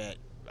bar that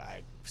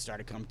I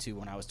started coming to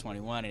when I was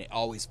 21, and it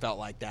always felt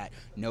like that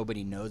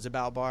nobody knows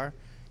about bar.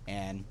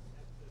 And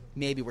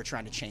maybe we're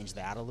trying to change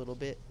that a little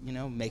bit,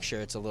 make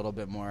sure it's a little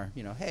bit more,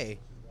 hey,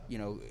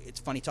 it's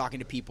funny talking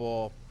to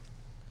people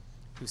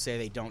who say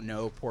they don't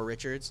know Port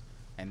Richards,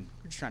 and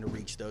we're just trying to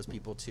reach those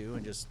people too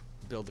and just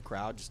build the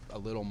crowd just a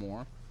little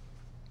more.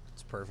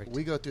 It's perfect.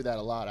 We go through that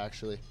a lot,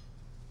 actually.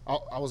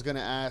 I was going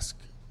to ask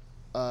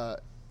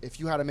if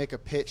you had to make a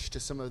pitch to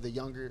some of the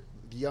younger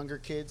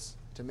kids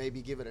to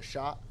maybe give it a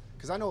shot.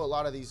 Because I know a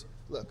lot of these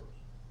 – look,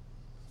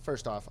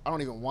 first off, I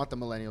don't even want the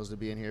millennials to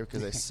be in here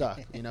because they suck,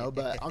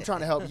 But I'm trying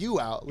to help you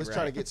out. Let's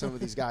try to get some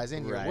of these guys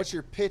in here. Right. What's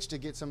your pitch to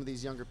get some of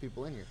these younger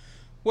people in here?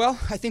 Well,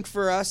 I think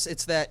for us,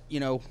 it's that,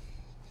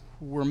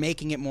 we're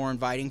making it more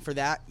inviting for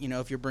that.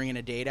 If you're bringing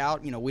a date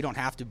out, we don't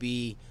have to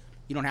be –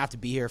 you don't have to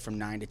be here from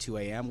 9 to 2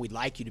 a.m. We'd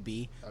like you to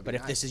be, but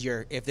if this is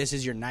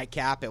your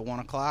nightcap at 1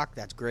 o'clock,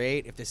 that's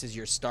great. If this is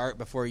your start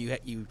before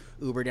you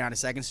Uber down to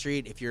 2nd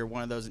Street, if you're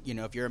one of those,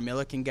 if you're a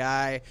Milliken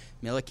guy,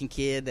 Milliken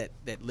kid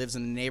that lives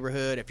in the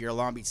neighborhood, if you're a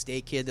Long Beach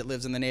State kid that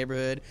lives in the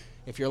neighborhood,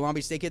 if you're a Long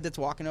Beach State kid that's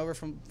walking over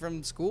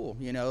from school,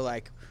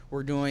 like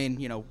we're doing,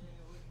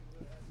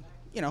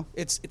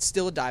 it's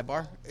still a dive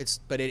bar.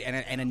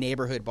 And a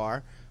neighborhood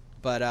bar,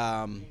 but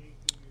Are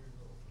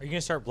you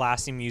gonna start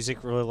blasting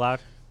music really loud?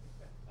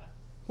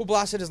 we'll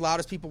blast it as loud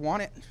as people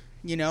want it.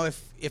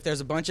 If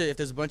there's a bunch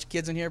of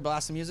kids in here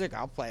blasting music,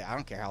 I'll play. I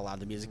don't care how loud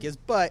the music is.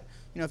 But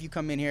if you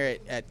come in here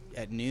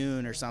at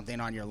noon or something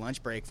on your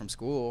lunch break from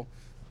school,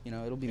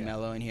 it'll be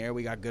mellow in here.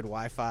 We got good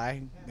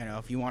Wi-Fi.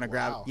 If you want to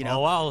grab, Oh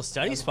wow, a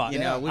study spot.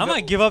 I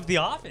might give up the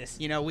office.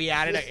 we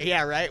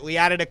added we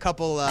added a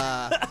couple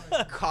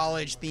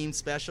college themed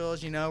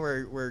specials.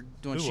 We're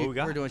doing Ooh, what we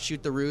got? we're doing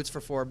Shoot the Roots for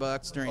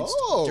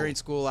 $4 during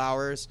school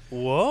hours.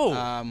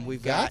 Whoa.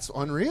 We've got That's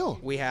unreal.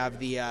 we have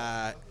the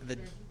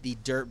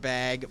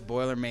Dirtbag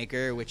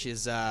Boilermaker, which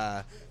is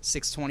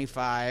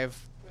 $6.25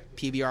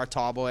 PBR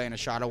Tallboy and a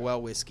shot of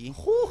well whiskey.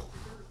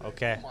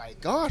 Okay. Oh my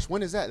gosh,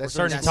 when is that? That's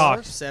starting to $7?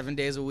 talk. 7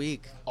 days a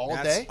week. All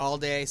That's day? All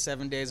day,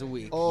 7 days a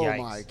week. Oh Yikes.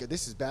 my god,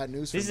 this is bad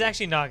news. This for is me.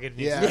 actually not good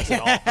news Yeah. at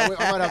all.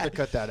 I might have to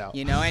cut that out.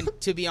 And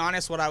to be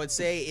honest, what I would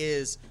say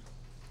is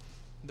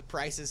the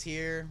prices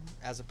here,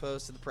 as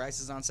opposed to the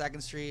prices on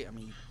 2nd Street, I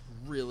mean, you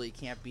really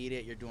can't beat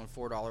it. You're doing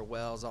 $4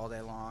 wells all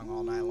day long,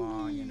 all night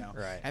long,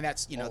 Right. And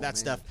that's, that man.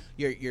 stuff,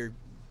 you're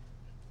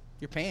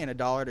paying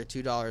 $1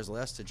 to $2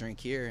 less to drink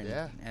here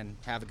and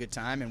have a good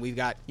time. And we've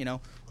got,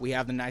 we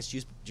have the nice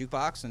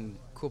jukebox and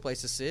cool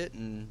place to sit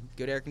and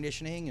good air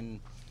conditioning and,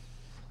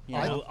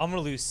 I'm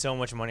gonna lose so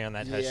much money on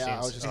that touch Yeah,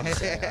 I was jeans. just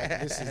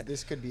gonna say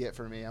this could be it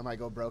for me. I might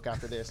go broke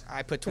after this.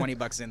 I put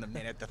 $20 in the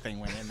minute the thing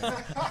went in there.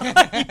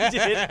 You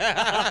did.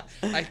 I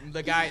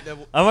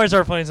might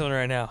start playing something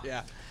right now.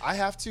 yeah.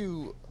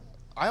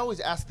 I always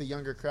ask the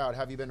younger crowd,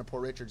 have you been to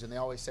Port Richards? And they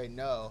always say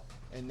no.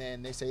 And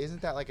then they say,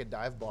 isn't that like a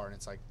dive bar? And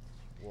it's like,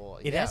 well,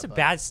 It yeah, has a but-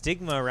 bad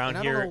stigma around And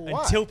I here don't know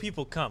why. until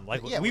people come.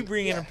 Like Yeah, we well,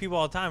 bring in yeah. people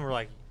all the time. We're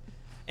like,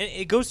 and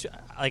it goes to,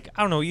 like,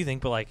 I don't know what you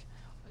think, but like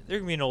there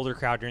can be an older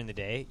crowd during the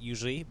day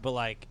usually, but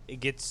like it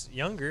gets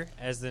younger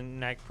as the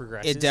night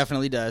progresses. It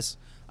definitely does.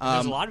 And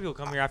there's a lot of people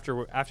come here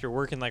after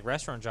working like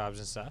restaurant jobs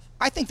and stuff.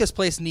 I think this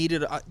place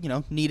needed a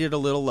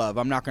little love.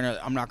 I'm not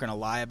gonna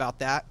lie about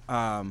that.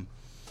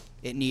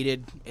 It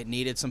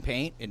needed some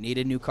paint. It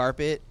needed new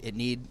carpet.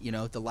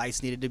 The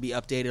lights needed to be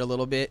updated a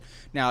little bit.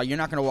 Now you're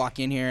not gonna walk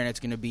in here and it's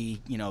gonna be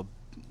the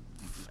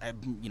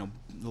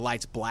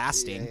lights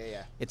blasting.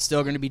 Yeah. It's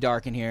still gonna be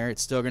dark in here.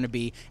 It's still gonna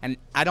be. And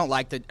I don't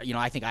like the.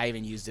 I think I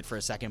even used it for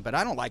a second, but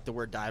I don't like the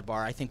word dive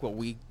bar. I think what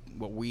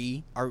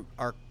we are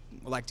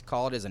like to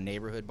call it is a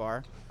neighborhood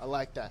bar. I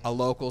like that. A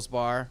locals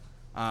bar.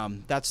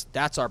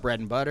 That's our bread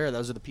and butter.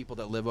 Those are the people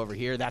that live over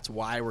here. That's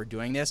why we're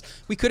doing this.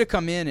 We could have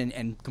come in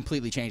and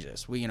completely changed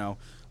this.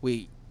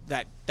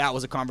 That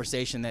was a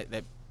conversation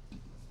that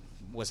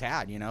was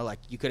had. Like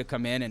you could have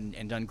come in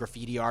and done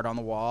graffiti art on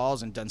the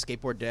walls and done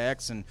skateboard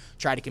decks and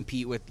try to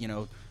compete with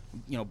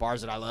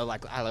bars that I love.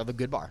 Like I love a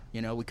good bar.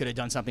 We could have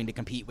done something to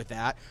compete with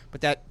that,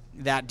 but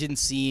that didn't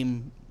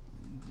seem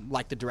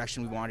like the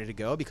direction we wanted to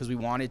go, because we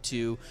wanted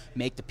to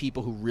make the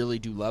people who really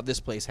do love this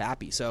place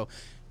happy. So,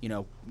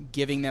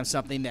 giving them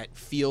something that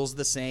feels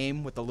the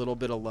same with a little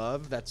bit of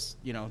love, that's,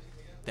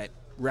 that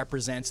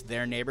represents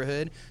their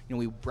neighborhood.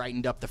 We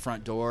brightened up the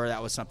front door.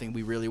 That was something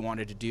we really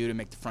wanted to do to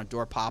make the front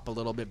door pop a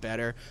little bit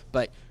better.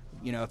 But,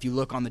 if you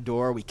look on the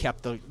door, we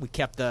kept the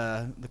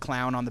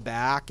clown on the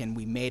back, and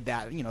we made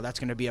that, that's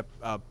going to be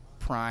a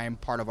prime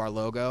part of our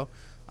logo.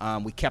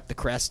 We kept the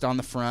crest on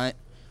the front.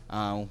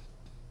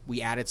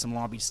 We added some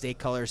Long Beach State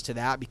colors to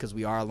that because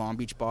we are a Long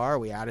Beach bar.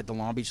 We added the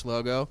Long Beach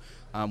logo.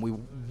 We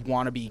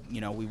want to be,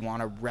 we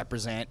want to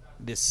represent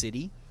this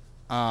city.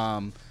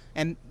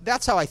 And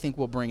that's how I think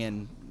we'll bring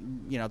in,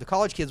 the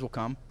college kids will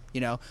come.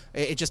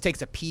 It just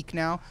takes a peek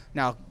now.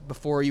 Now,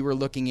 before you were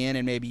looking in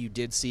and maybe you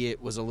did see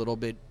it was a little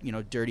bit,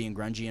 dirty and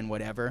grungy and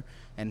whatever.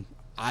 And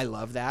I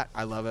love that.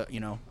 I love it.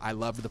 I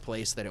loved the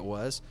place that it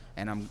was.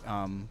 And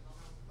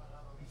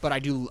but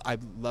I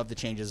love the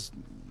changes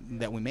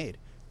that we made.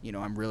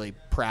 I'm really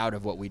proud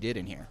of what we did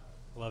in here.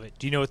 Love it.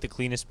 Do you know what the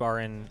cleanest bar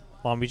in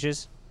Long Beach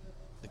is?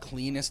 The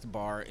cleanest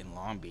bar in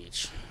Long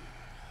Beach.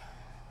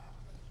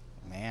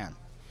 Man.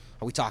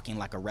 Are we talking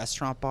like a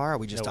restaurant bar? Or are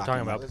we just No, we're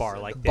talking talking about bar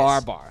like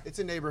this. Bar. It's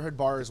a neighborhood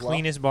bar as well.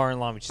 Cleanest bar in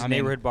Long Beach. It's a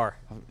neighborhood bar.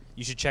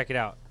 You should check it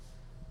out.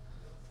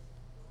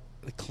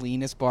 The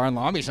cleanest bar in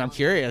Long Beach. I'm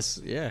curious.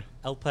 Yeah.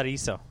 El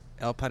Paraiso.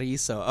 El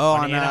Paraiso. Oh,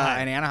 On in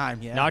Anaheim.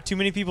 Anaheim. Yeah. Not too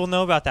many people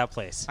know about that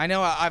place. I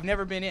know. I've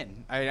never been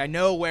in. I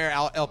know where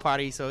El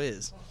Paraiso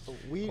is.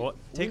 We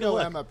take a know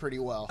look. Emma pretty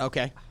well.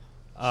 Okay.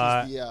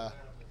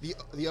 She's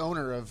the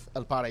owner of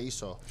El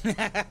Paraiso.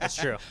 That's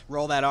true.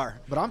 Roll that R.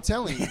 But I'm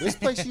telling you, this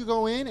place you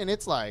go in and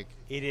it's like,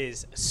 It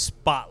is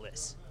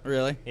spotless.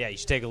 Really? Yeah, you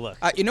should take a look.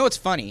 What's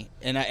funny?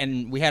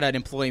 And we had an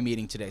employee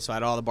meeting today, so I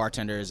had all the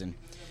bartenders, and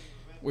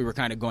we were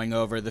kind of going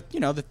over they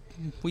did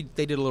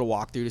a little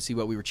walkthrough to see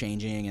what we were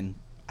changing, and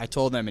I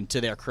told them, and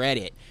to their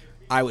credit,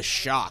 I was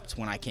shocked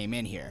when I came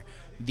in here.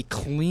 The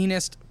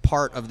cleanest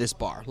part of this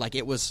bar, like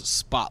it was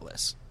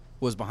spotless,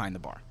 was behind the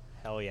bar.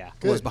 Hell yeah.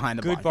 Was behind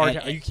the Good bar.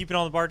 bar. Are you keeping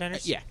all the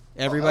bartenders? Yeah.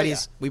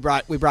 Everybody's we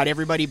brought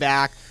everybody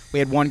back. We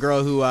had one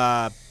girl who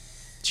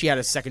she had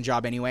a second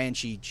job anyway, and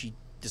she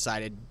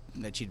decided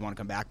that she'd want to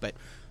come back. But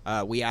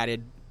we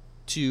added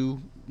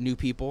 2 new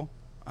people,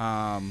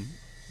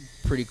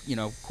 pretty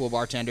cool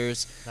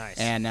bartenders. Nice.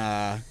 And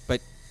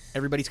but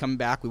everybody's coming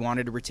back. We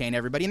wanted to retain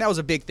everybody, and that was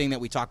a big thing that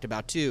we talked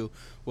about too.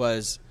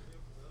 Was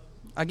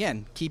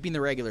again, keeping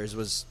the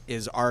regulars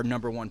is our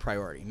number one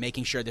priority.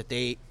 Making sure that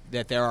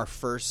they're our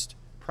first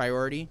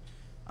priority.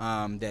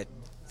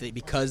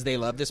 Because they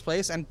love this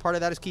place, and part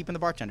of that is keeping the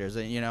bartenders.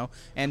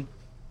 And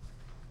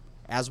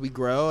as we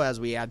grow, as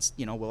we add,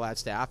 we'll add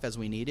staff as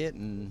we need it,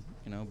 and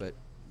but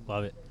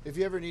Love it. If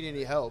you ever need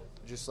any help,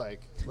 just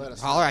like let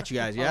us holler know. at you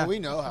guys. Yeah, We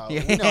know how. We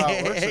know how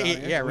it works around here.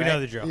 Yeah, right. We know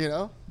the drill. You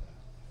know.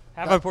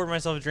 Have I poured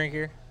myself a drink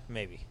here?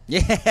 Maybe.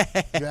 Yeah.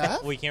 Yeah.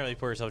 Well, you can't really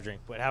pour yourself a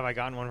drink, but have I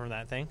gotten one from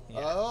that thing?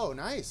 Yeah. Oh,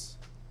 nice.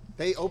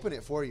 They open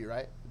it for you,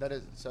 right? That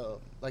is so.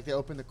 Like they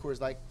open the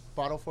Coors Light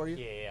bottle for you.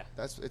 Yeah.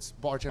 It's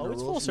bartender Oh,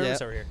 it's rules. full service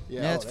Yeah. over here.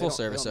 Yeah, it's they full don't-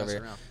 service they don't over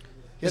mess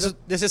here. around.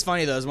 This is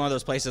funny though. It's one of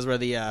those places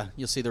where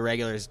you'll see the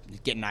regulars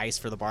getting ice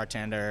for the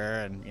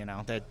bartender, and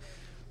they're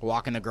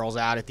walking the girls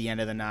out at the end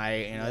of the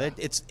night.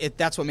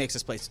 That's what makes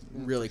this place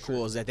really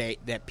cool is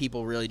that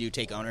people really do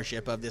take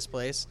ownership of this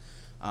place,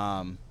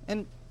 and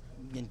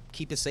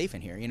keep it safe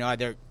in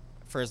here.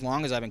 For as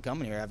long as I've been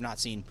coming here, I've not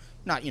seen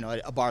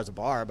a bar's a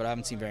bar, but I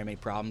haven't seen very many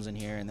problems in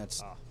here, and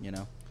that's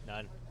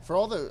None. For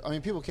all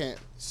people can't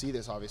see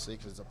this obviously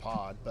because it's a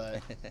pod,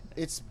 but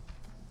it's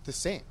the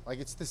same. Like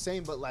it's the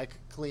same, but like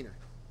cleaner.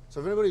 So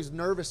if anybody's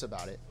nervous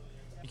about it,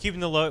 You keeping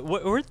the low?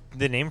 Where'd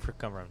the name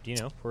come from? Do you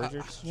know? Or is it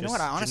you know just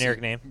what? I honestly,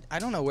 generic name. I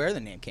don't know where the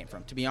name came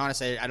from. To be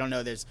honest, I don't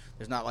know. There's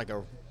not like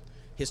a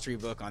history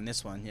book on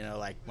this one.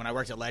 Like when I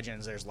worked at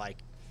Legends, there's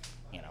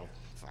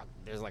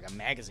there's like a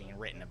magazine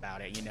written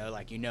about it.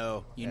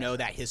 Know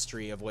that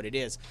history of what it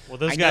is. Well,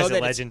 those I know guys that at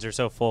it's- Legends are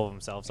so full of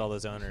themselves. All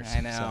those owners.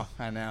 I know.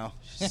 I know.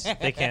 So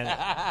they can't.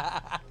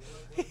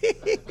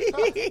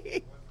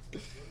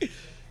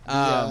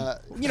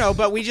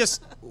 But we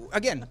just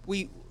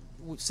we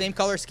same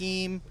color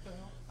scheme,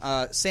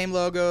 same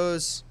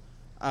logos.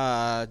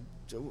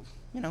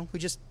 We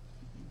just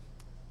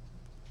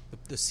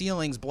the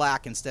ceiling's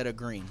black instead of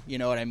green. You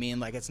know what I mean?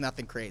 Like it's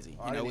nothing crazy.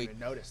 I didn't even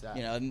notice that.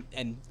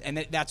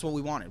 And that's what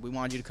we wanted. We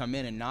wanted you to come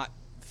in and not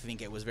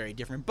think it was very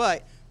different,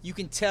 but you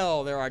can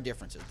tell there are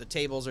differences. The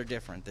tables are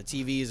different. The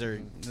TVs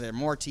there are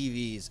more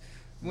TVs.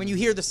 When you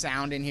hear the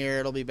sound in here,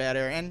 it'll be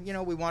better. And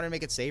we wanted to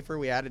make it safer.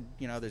 We added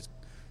there's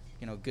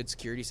good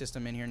security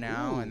system in here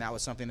now, and that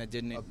was something that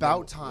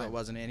that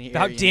wasn't in here.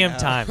 About damn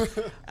time.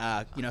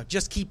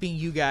 Just keeping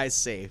you guys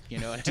safe. You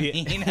know what I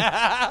mean?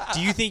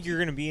 Do you think you're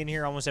going to be in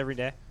here almost every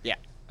day? Yeah.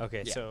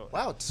 Okay, Yeah. so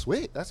wow,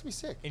 sweet. That's gonna be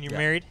sick. and you're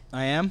married?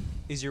 I am.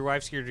 Is your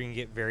wife scared you're going to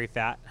get very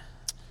fat?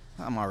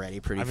 I'm already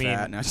pretty I mean-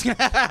 fat. No,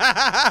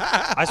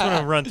 I just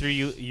want to run through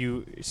you. So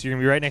you're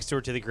going to be right next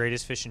door to the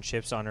greatest fish and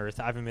chips on earth.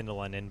 I haven't been to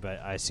London,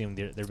 but I assume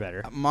they're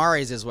better.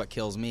 Mari's is what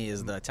kills me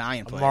is the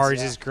Italian place.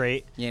 Mari's is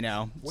great.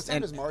 What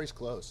time does Mari's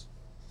close?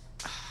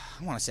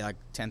 I want to say like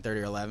 10:30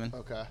 or 11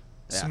 Okay. Yeah.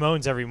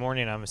 Simone's every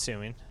morning, I'm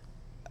assuming.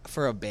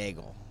 for a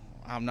bagel.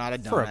 I'm not a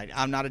For a- donut.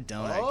 I'm not a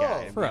donut Oh,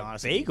 guy. to for be a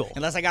honest with you. bagel?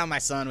 Unless I got my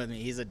son with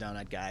me, he's a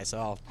donut guy. So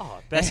I'll. Oh,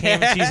 best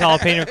ham and cheese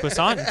jalapeno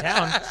croissant in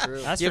town.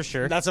 That's Yep, for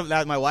sure. That's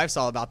my wife's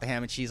all about the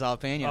ham and cheese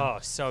jalapeno. Oh,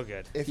 so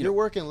good. If you're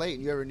working late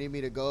and you ever need me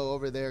to go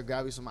over there,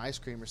 grab you some ice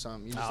cream or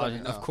something, you just let me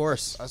know. Of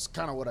course. That's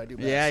kind of what I do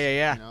best.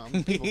 Yeah. I'm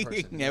a people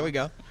person. There we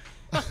go.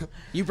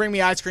 You bring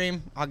me ice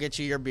cream, I'll get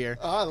you your beer.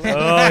 I like,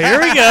 Oh, here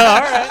we go. All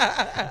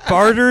right.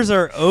 Barters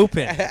are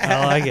open.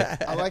 I like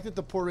it. I like that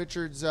the Poor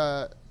Richard's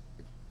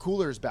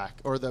cooler's back,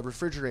 or the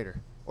refrigerator.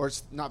 Or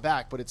it's not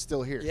back, but it's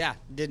still here. Yeah,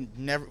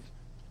 never.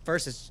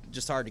 First, it's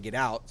just hard to get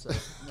out. So.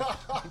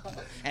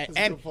 and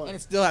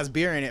it still has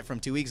beer in it from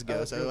 2 weeks ago,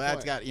 That's a so good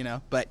that's point.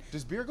 got But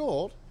Does beer go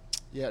old?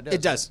 Yeah, it does.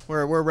 it does.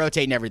 We're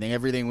rotating everything.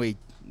 Everything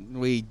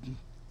we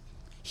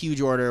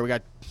huge order. We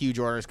got huge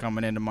orders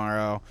coming in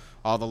tomorrow.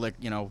 All the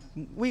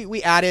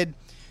we added.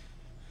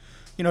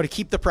 To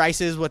keep the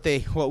prices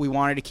what we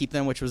wanted to keep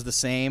them, which was the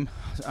same.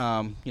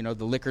 The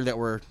liquor that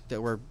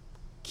we're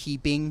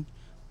keeping,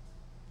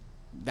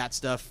 that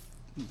stuff,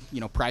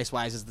 price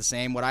wise is the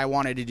same. What I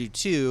wanted to do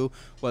too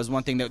was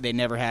one thing that they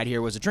never had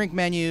here was a drink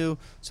menu.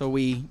 So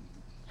we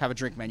have a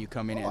drink menu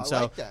coming in. I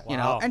So like that.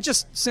 Wow. and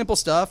just simple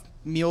stuff,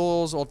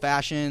 mules, old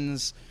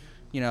fashions,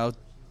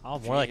 Oh,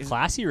 more like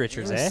classy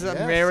Richards, eh? so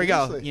Yeah, there we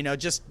go.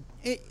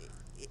 seriously.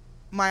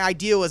 My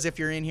idea was if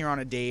you're in here on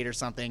a date or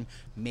something,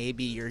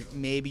 maybe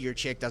your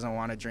chick doesn't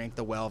want to drink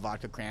the well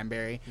vodka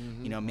cranberry.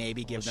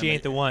 Maybe give them. She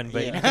ain't the one,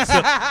 but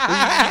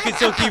Yeah. you can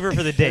still keep her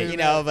for the date.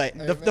 But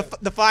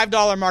the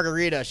 $5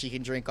 margarita she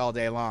can drink all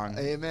day long.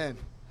 Amen.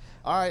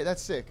 All right,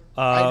 that's sick.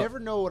 Uh, I never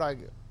know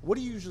what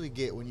do you usually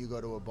get when you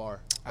go to a bar?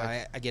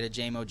 I get a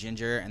JMO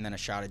ginger and then a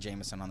shot of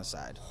Jameson on the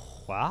side.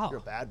 Wow. You're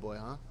a bad boy,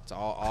 huh? It's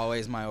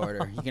always my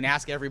order. You can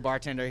ask every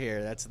bartender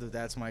here.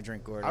 That's my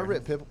drink order. I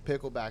rip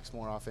picklebacks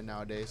more often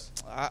nowadays.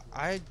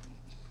 I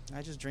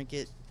just drink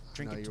it.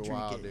 No, you're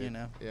wild, dude.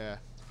 Yeah.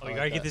 Oh, you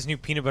gotta get this new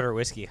peanut butter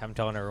whiskey. I'm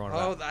telling everyone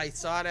Oh, about. I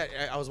saw it.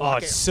 I was Oh,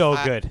 walking. it's so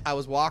good. I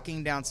was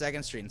walking down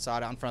 2nd Street and saw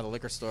it out in front of the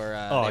liquor store.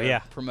 Oh, they were yeah.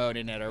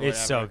 promoting it or whatever.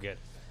 It's so good.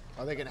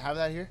 Are they gonna have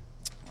that here?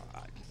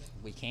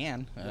 We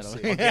can. Let's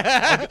see.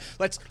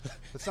 Let's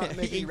Let's not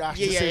make any rash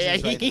Yeah, yeah,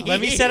 decisions yeah. right now. Let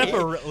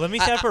me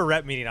set up a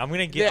rep meeting.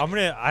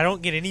 I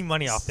don't get any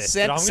money off this.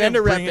 Send- but I'm send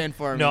gonna a rep bring in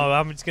for me.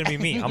 No, it's gonna be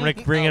me. I'm gonna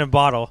bring in a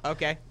bottle.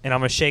 Okay. And I'm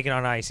gonna shake it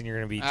on ice, and you're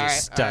gonna be All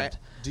just right, all right.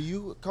 stunned. Do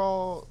you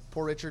call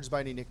Poor Richards by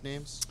any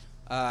nicknames?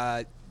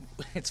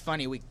 It's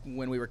funny.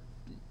 When we were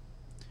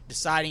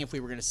deciding if we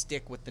were going to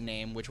stick with the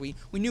name, which we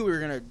knew we were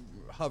going to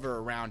hover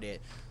around it,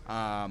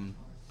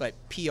 but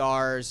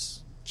PRs,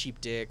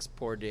 Cheap Dicks,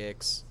 Poor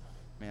Dicks,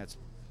 man, it's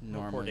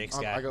normal. Poor Dicks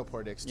guy. I go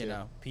Poor Dicks too. You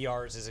know,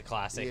 PRs is a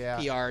classic. Yeah.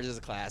 PRs is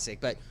a classic,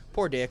 but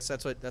Poor Dicks.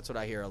 That's what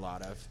I hear a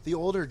lot of. The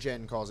older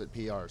gen calls it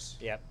PRs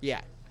Yep.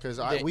 Yeah. because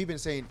The- we've been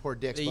saying Poor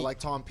Dicks, the- but like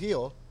Tom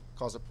Peel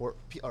calls it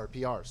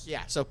PRs.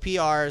 Yeah. So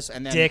PRs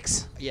and then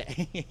Dicks. Yeah.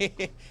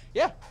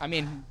 Yeah. I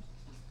mean,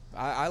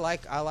 I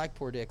like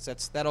Poor Dicks.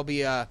 That'll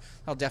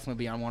definitely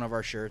be on one of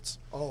our shirts.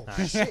 Oh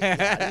shit! Yeah, I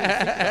didn't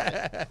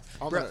think about it.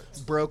 I'm gonna-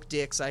 Broke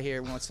Dicks I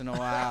hear once in a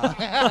while.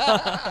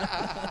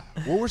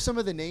 What were some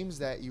of the names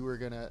that you were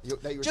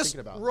Just thinking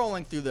about?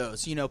 rolling through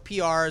those,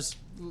 PRs,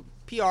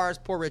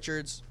 Poor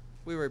Richards.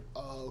 We were,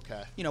 Oh,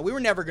 okay. we were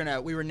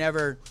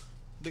never.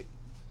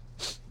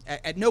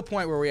 At no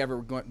point were we ever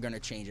going to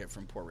change it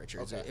from Poor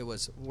Richards. Okay. It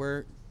was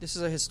this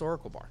is a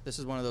historical bar. This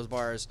is one of those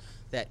bars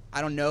that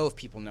I don't know if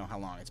people know how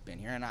long it's been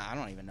here, and I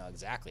don't even know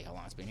exactly how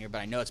long it's been here, but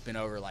I know it's been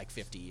over like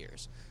 50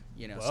 years.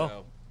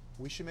 So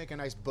We should make a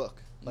nice book,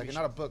 like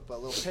not a book, but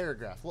a little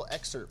paragraph, a little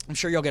excerpt. I'm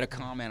sure you'll get a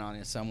comment on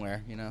it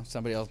somewhere.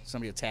 Somebody will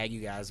tag you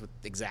guys with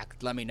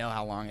exact. Let me know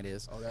how long it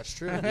is. Oh, that's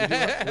true. We do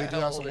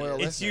have some loyal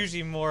It's listeners.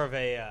 usually more of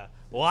a.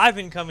 Well, I've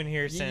been coming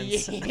here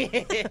since. Oh,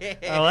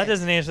 that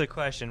doesn't answer the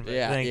question. But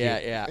thank you.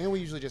 Yeah. And we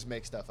usually just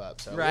make stuff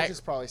up, so we'll Right.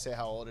 just probably say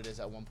how old it is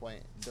at one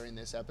point during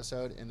this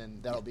episode, and then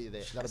that'll be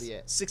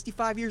it.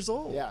 65 years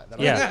old. Yeah.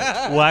 That'll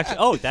Yeah. Well,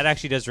 actually, that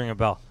actually does ring a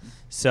bell.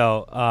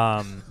 So,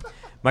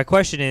 my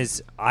question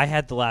is, I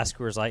had the last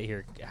Coors Light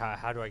here.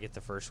 How do I get the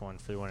first one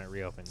for when it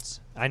reopens?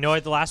 I know I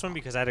had the last one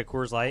because I had a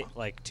Coors Light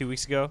like 2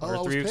 weeks ago I or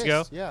was 3 weeks pissed.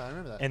 ago. Yeah, I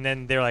remember that. And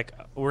then they're like,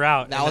 "We're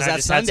out." That and was then I that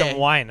just Sunday. had some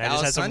wine. I That just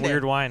was had some Sunday.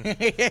 weird wine. Yeah,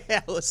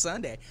 it was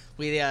Sunday.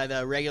 We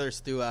the regulars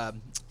threw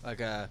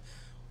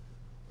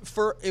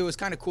it was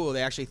kind of cool.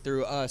 They actually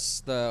threw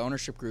us, the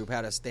ownership group,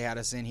 had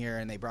us in here,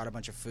 and they brought a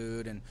bunch of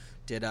food and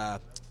did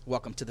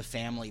welcome to the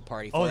family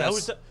party. For Oh, that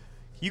us. was.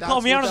 You That's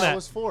called me what out on that that.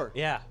 was for.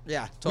 Yeah.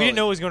 Yeah, We totally. didn't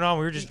know what was going on.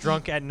 We were just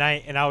drunk at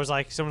night, and I was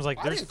like, someone's like,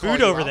 I "There's didn't call food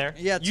you over out. there."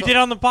 Yeah, you did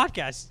on the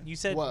podcast. You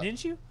said, What?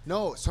 didn't you?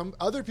 No, some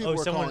other people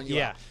were calling you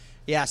yeah. out.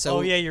 Yeah. So.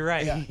 Oh yeah, you're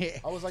right. Yeah.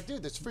 I was like,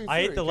 dude, that's free food. I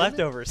ate the Are you kidding me?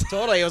 leftovers.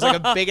 Totally. It was like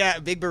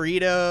a big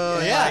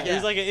burrito. Yeah, and it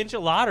was like an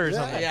enchilada or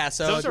something. Yeah,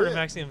 so some sort of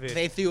Mexican food.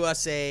 They threw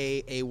us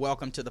a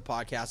welcome to the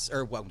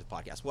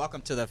podcast,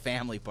 welcome to the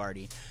family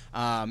party,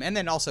 and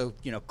then also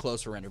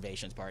close for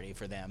renovations party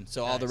for them.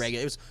 So all the Nice.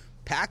 regular, it was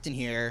packed in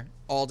here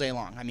all day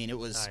long. I mean, it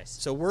was. Nice.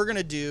 So we're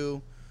gonna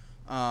do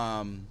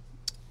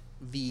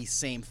the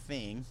same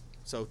thing.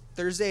 So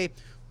Thursday,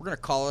 we're gonna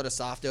call it a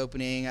soft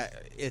opening.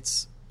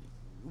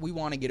 We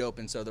want to get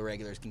open so the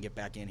regulars can get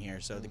back in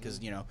here. So because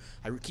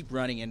I keep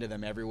running into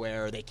them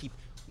everywhere, or they keep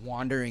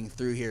wandering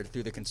through here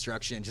through the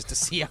construction just to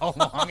see how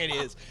long it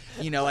is.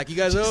 Like you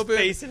guys open.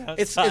 facing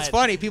It's outside.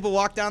 funny. People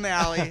walk down the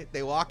alley,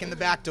 they walk in the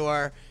back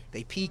door,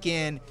 they peek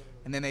in,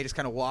 and then they just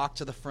kind of walk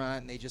to the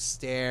front and they just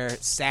stare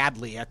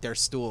sadly at their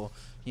stool.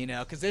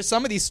 Because there's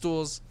some of these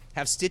stools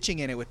have stitching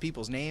in it with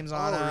people's names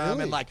on Oh, them,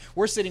 really? and like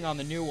we're sitting on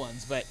the new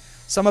ones, but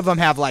some of them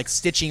have like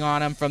stitching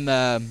on them from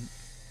the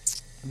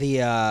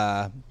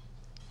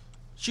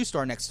shoe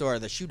store next door,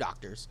 the Shoe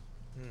Doctors.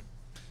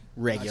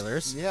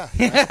 Regulars. Yeah,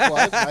 nice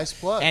plug. Nice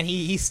plug. And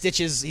he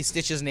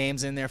stitches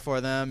names in there for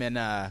them, and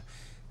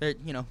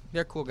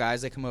they're cool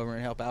guys. They come over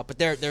and help out, but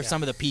they're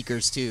some of the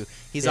peekers too.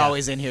 He's Yeah.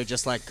 always in here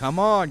just like, come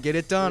on, get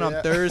it done. Yeah.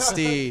 I'm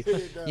thirsty.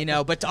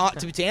 But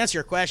to answer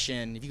your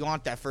question, if you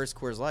want that first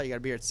Coors Light, you got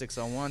to be here at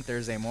 6:01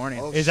 Thursday morning.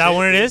 Oh, Is that shit,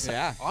 when it dude. is?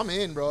 Yeah. I'm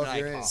in, bro. If Like,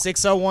 you're in.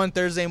 6:01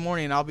 Thursday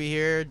morning, I'll be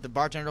here. The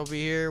bartender will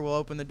be here. We'll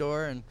open the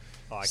door, and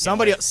Oh, I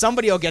can't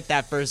somebody wait. will get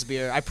that first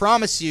beer. I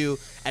promise you.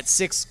 At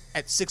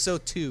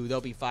 6:02, there'll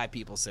be 5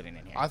 people sitting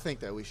in here. I think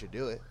that we should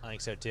do it. I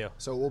think so too.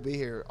 So we'll be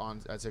here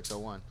at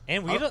 6:01.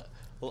 And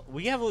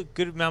we have a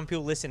good amount of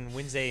people listen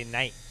Wednesday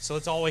night, so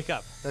let's all wake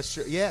up. That's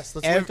true. Yes,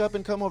 let's Ev- wake up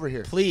and come over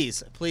here.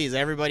 Please,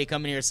 everybody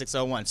come in here at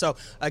 6:01. So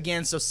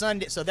again,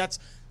 Sunday. So that's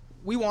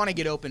we want to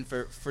get open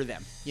for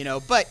them,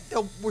 But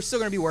we're still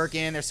going to be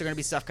working. There's still going to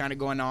be stuff kind of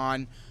going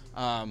on.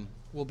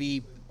 We'll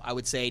be, I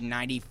would say,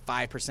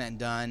 95%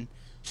 done.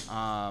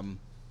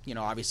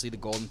 Obviously the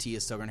golden tea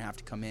is still going to have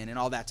to come in and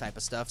all that type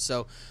of stuff.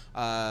 So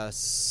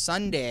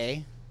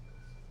Sunday,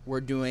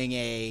 we're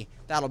doing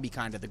that'll be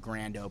kind of the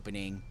grand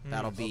opening.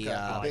 That'll be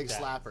Okay, big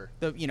that. slapper.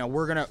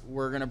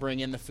 we're gonna bring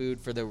in the food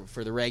for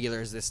the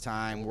regulars this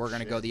time. We're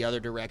gonna go the other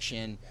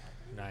direction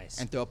Nice.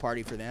 and throw a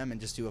party for them and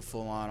just do a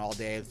full on all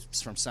day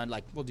from Sunday.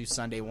 Like we'll do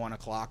Sunday 1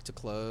 o'clock to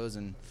close,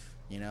 and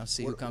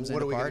See who comes what in are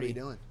the we party. gonna be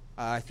doing?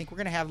 I think we're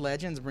gonna have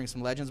Legends. Bring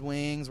some Legends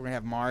wings. We're gonna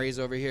have Mari's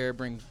over here.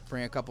 Bring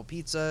a couple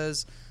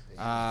pizzas.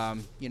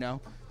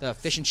 The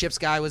fish and chips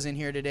guy was in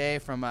here today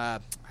from I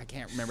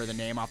can't remember the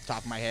name off the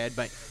top of my head,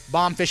 but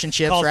Bomb Fish and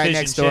Chips Called right Fish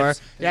next and door.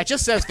 Chips. Yeah, it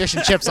just says fish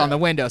and chips on the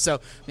window. So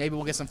maybe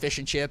we'll get some fish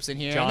and chips in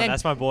here. John, And then,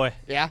 that's my boy.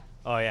 yeah.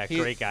 Oh yeah,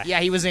 great guy. Yeah,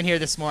 he was in here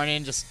this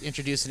morning, just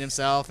introducing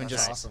himself and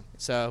That's just awesome.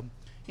 So,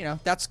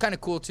 that's kind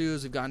of cool too.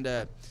 Is we've gotten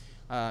to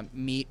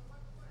meet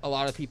a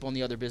lot of people in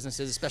the other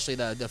businesses, especially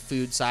the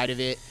food side of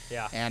it.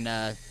 Yeah.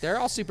 And they're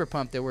all super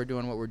pumped that we're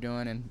doing what we're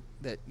doing, and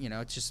that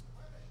it's just.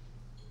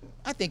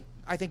 I think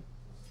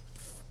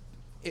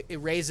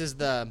it raises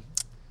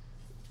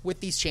with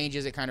these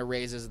changes, it kind of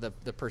raises the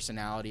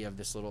personality of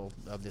this little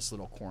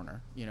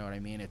corner. You know what I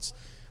mean? It's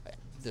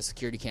the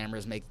security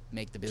cameras make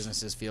the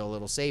businesses feel a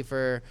little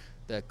safer.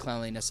 The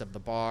cleanliness of the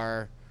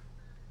bar,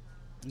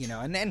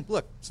 and then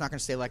look, it's not going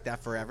to stay like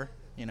that forever.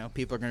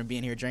 People are going to be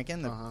in here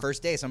drinking. The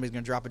first day, somebody's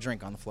going to drop a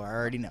drink on the floor. I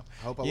already know.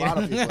 I hope a lot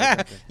of people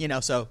are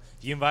drinking. So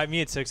If you invite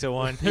me at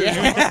 601,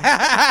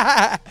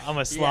 yeah, I'm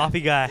a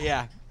sloppy guy.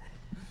 yeah.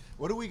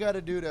 What do we got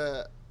to do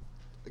to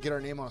get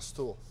our name on a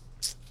stool?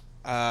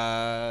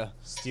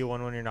 Steal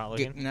one when you're not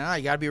looking. No,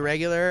 you got to be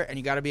regular, and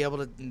you got to be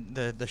able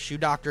to. The shoe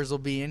doctors will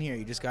be in here.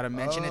 You just got to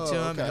mention it to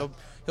him, okay. and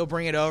he'll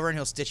bring it over and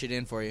he'll stitch it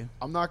in for you.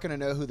 I'm not going to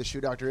know who the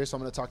shoe doctor is, so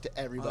I'm going to talk to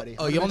everybody.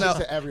 Oh, I'm you'll gonna know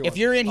mention to everyone. if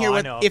you're in here Oh, I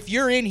with know. if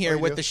you're in here Oh,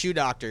 you with do? the shoe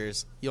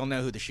doctors. You'll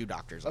know who the shoe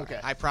doctors are. Okay.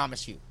 I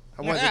promise you.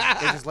 And what,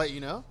 they just let you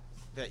know.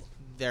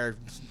 They're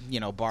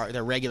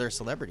they're regular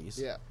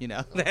celebrities.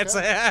 Yeah. That's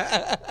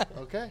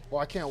Okay.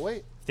 Well, I can't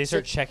wait. If they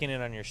start checking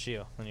in on your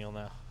shoe, then you'll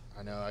know.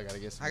 I know. I got to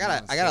get some. I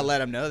gotta let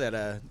them know that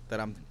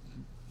I'm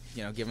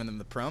giving them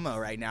the promo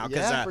right now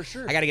because Yeah, for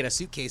sure. I gotta get a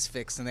suitcase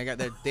fixed and they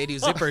do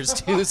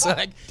zippers too. So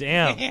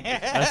Damn,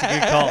 that's a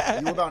good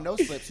call. You about no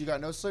slips? You got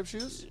no slip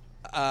shoes?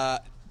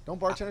 Don't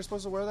bartenders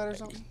supposed to wear that or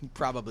something?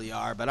 probably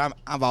are, but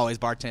I've always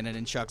bartended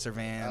in Chucks or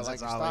Vans. I like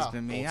That's your always style.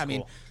 been me. Old I mean,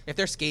 school. if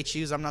they're skate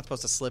shoes, I'm not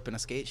supposed to slip in a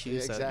skate shoe.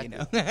 Yeah, so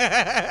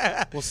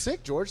exactly. Well,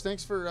 sick, George.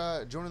 Thanks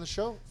for joining the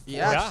show.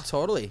 Yeah,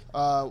 totally.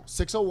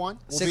 601.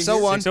 We'll be here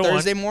 601 6:01.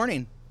 Thursday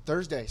morning.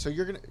 Thursday. So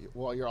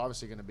you're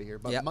obviously gonna be here,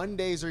 but Yep.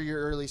 Mondays are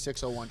your early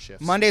 601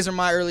 shifts. Mondays are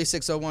my early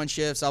 601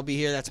 shifts. I'll be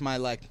here. That's my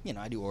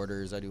I do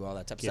orders. I do all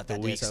that type of Get stuff the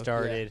that week day. So,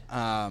 started.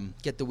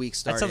 get the week That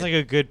started. sounds like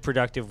a good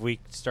productive week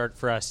start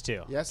for us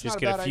too. Yeah, it's just not a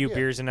get a bad few idea.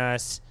 beers in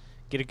us,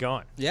 get it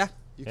going. yeah.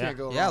 You Yeah. can't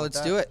go wrong Yeah, with let's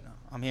that. do it.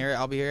 I'm here.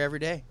 I'll be here every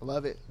day. I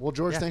love it. Well,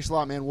 George, Yeah. thanks a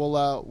lot, man.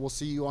 We'll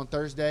see you on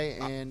Thursday,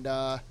 and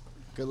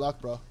good luck,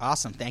 bro.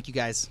 Awesome. Thank you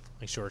guys.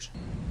 Thanks, George.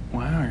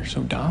 Wow, you're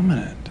so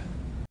dominant.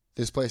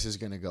 This place is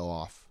gonna go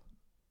off.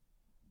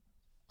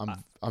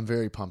 I'm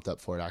very pumped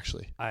up for it.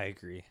 Actually, I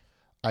agree.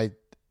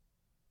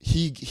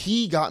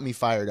 he got me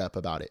fired up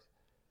about it.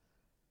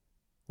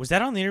 Was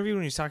that on the interview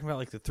when he was talking about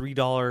like the $3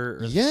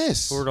 or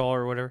Yes, $4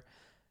 or whatever?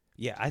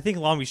 Yeah, I think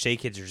Long Beach State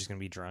kids are just gonna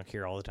be drunk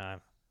here all the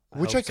time.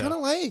 which hope I kind of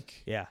so.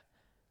 like. Yeah,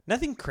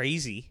 nothing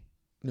crazy.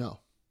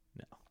 No.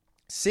 No.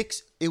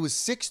 It was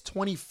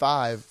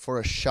 $6.25 for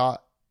a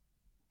shot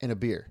and a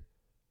beer.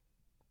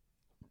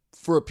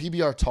 For a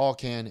PBR tall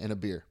can and a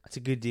beer. That's a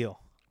good deal.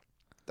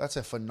 That's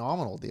a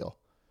phenomenal deal.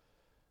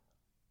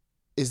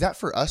 Is that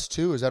for us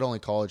too, or is that only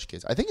college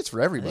kids? I think it's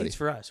for I everybody. think it's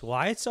for us. Well,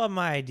 I still have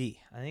my ID.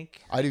 I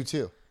think. I do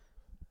too.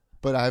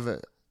 But I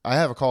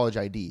have a college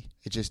ID.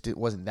 It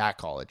wasn't that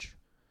college.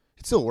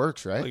 It still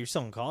works, right? Oh, you're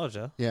still in college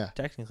though. Yeah.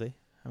 Technically.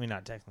 I mean,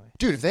 not technically.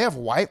 Dude, if they have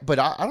but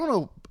I don't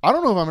know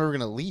if I'm ever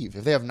gonna leave.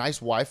 If they have nice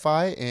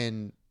Wi-Fi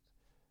and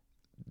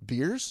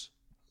beers,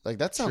 like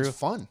that sounds True.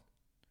 fun.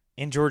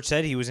 And George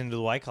said he was into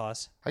the White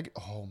Claws.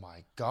 Oh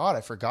my God,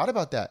 I forgot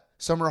about that.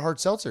 Summer Hard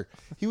Seltzer.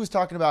 He was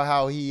talking about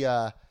how he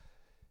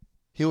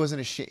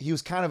wasn't ashamed. He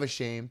was kind of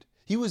ashamed.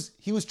 He was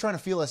trying to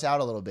feel us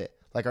out a little bit.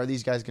 Like, are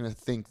these guys gonna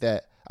think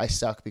that I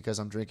suck because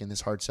I'm drinking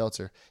this hard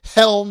seltzer?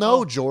 Hell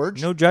no, George.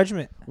 No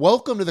judgment.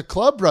 Welcome to the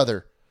club,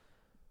 brother.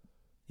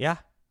 Yeah.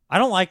 I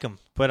don't like them,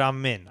 but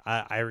I'm in.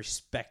 I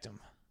respect them.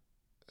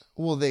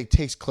 Well, they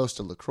taste close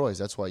to LaCroix.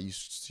 That's why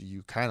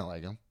you kind of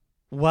like them.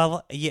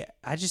 Well, yeah.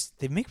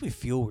 They make me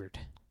feel weird.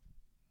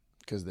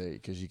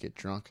 Because you get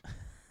drunk.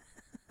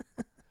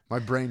 My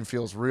brain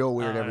feels real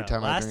weird every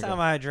time I Last drink time them.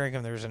 I drank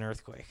them, there was an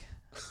earthquake.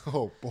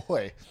 Oh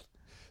boy.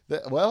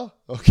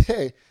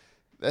 Okay.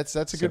 That's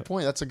a good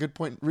point. That's a good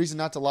point. Reason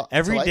not to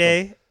Every to like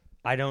day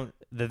them.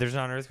 there's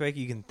not an earthquake,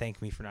 you can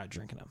thank me for not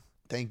drinking them.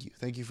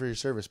 Thank you for your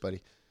service,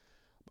 buddy.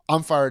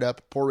 I'm fired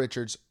up. Poor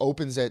Richards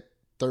opens at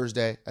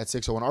Thursday at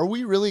 6:01. Are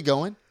we really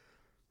going?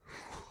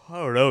 I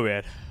don't know,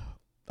 man.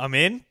 I'm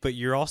in, but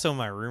you're also in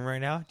my room right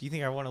now. Do you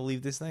think I want to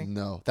leave this thing?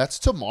 No, that's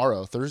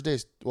tomorrow.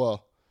 Thursday's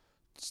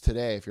it's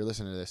today. If you're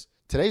listening to this,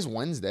 today's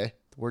Wednesday.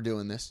 We're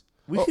doing this.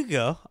 We could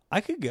go.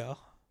 I could go.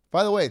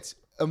 By the way, it's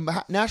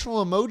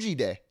National Emoji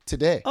Day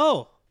today.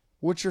 Oh,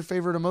 What's your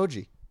favorite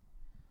emoji?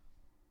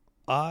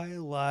 I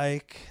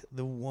like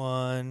the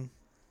one.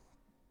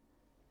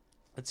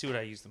 Let's see what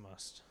I use the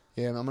most.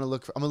 Yeah, I'm gonna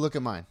look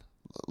at mine.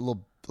 A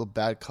little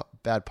bad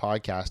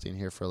podcasting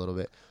here for a little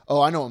bit.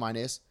 Oh, I know what mine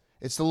is.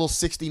 It's the little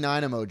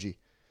 69 emoji.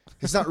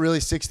 It's not really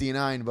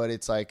 69, but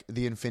it's like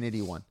the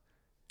infinity one.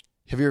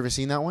 Have you ever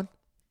seen that one?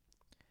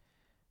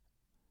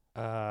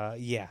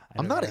 Yeah.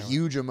 I'm not a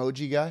huge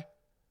emoji guy.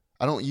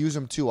 I don't use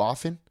them too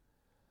often.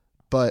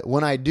 But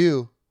when I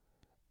do,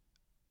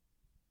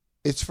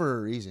 it's for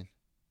a reason.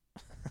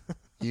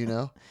 You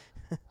know?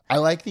 I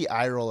like the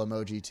eye roll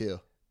emoji too.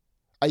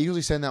 I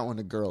usually send that one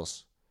to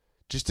girls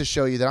just to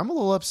show you that I'm a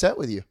little upset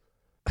with you.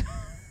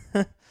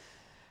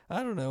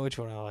 I don't know which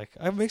one I like.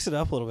 I mix it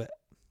up a little bit.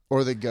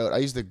 Or the goat. I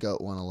use the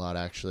goat one a lot,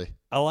 actually.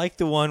 I like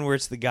the one where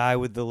it's the guy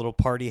with the little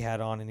party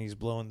hat on and he's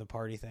blowing the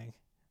party thing.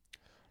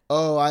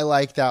 Oh, I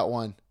like that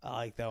one. I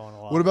like that one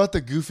a lot. What about the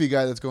goofy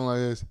guy that's going like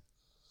this?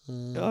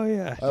 Oh,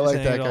 yeah. I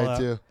like that guy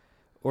too.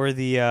 Or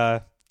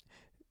the...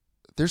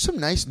 There's some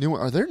nice new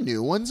ones. Are there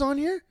new ones on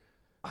here?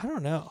 I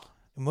don't know.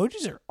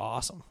 Emojis are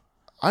awesome.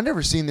 I've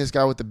never seen this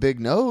guy with the big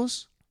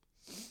nose.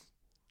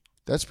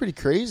 That's pretty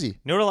crazy. You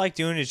know what I like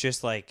doing is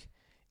just like,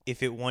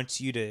 if it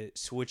wants you to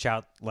switch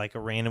out like a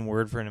random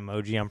word for an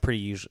emoji,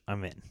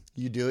 I'm in.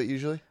 You do it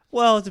usually?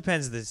 Well, it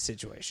depends on the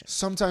situation.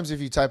 Sometimes if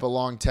you type a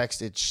long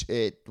text,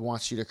 it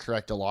wants you to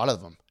correct a lot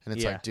of them. And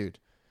it's like, dude,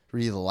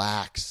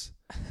 relax.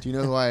 Do you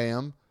know who I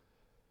am?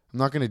 I'm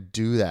not going to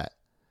do that.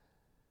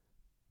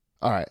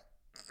 All right.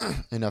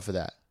 Enough of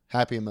that.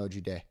 Happy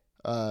Emoji Day.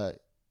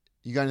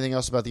 You got anything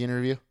else about the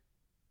interview?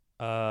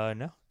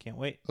 No. Can't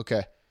wait.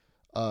 Okay.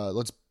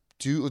 Let's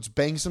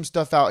bang some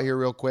stuff out here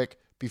real quick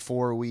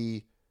before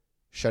we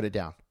shut it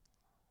down.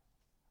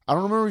 I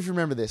don't remember if you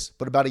remember this,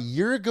 but about a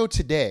year ago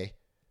today,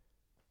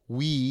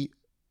 we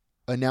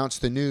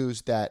announced the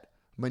news that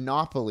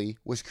Monopoly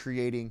was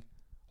creating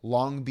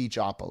Long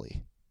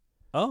Beachopoly.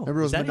 Oh,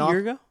 remember was that a year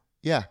ago?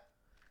 Yeah.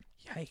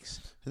 Yikes.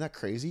 Isn't that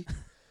crazy?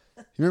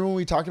 You remember when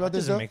we talked about That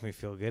this, doesn't though? make me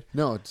feel good.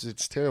 No,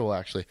 it's terrible,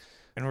 actually.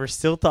 And we're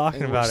still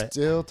talking about it.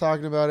 Still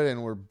talking about it,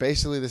 and we're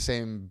basically the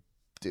same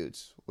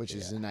dudes, which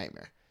is a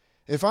nightmare.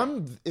 If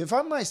I'm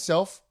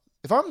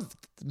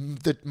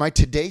my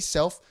today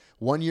self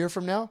 1 year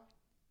from now,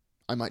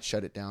 I might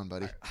shut it down,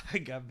 buddy. I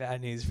got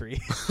bad news for you.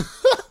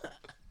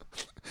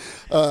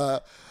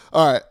 All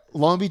right,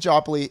 Long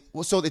Beachopoly.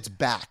 Well, so it's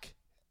back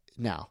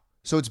now.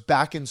 So it's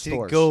back in Did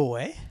stores. it go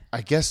away?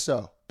 I guess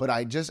so. But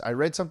I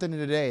read something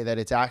today that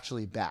it's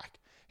actually back.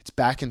 It's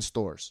back in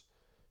stores.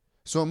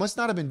 So it must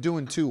not have been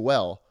doing too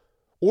well,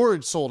 or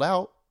it's sold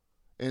out,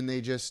 and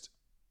they just.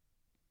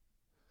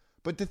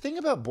 But the thing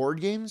about board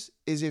games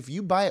is if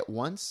you buy it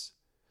once,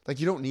 like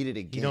you don't need it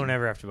again. You don't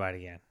ever have to buy it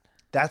again.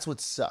 That's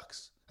what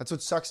sucks. That's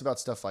what sucks about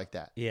stuff like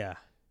that. Yeah.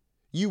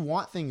 You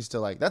want things to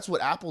like. That's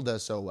what Apple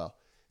does so well.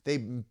 They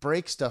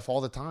break stuff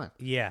all the time.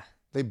 Yeah.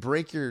 They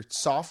break your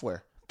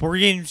software. Board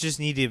games just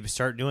need to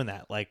start doing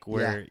that. Like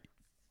where. Yeah.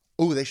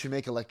 Oh, they should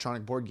make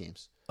electronic board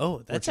games.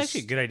 Oh, that's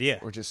actually a good idea.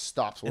 Or just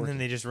stops working. And then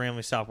they just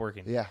randomly stop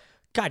working. Yeah.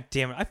 God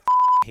damn it. I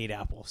hate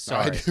Apple.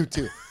 Sorry. I do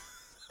too.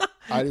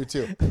 I do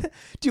too.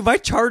 Dude, my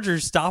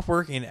chargers stop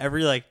working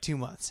every like 2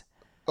 months.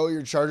 Oh,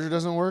 your charger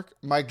doesn't work?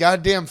 My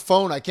goddamn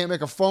phone. I can't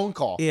make a phone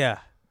call. Yeah.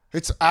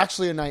 It's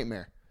actually a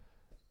nightmare.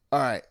 All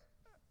right.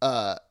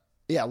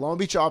 Yeah, Long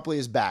Beachopoly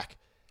is back.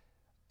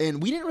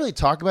 And we didn't really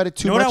talk about it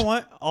too much. You know what I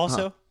want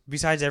also?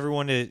 Besides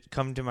everyone to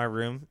come to my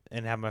room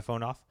and have my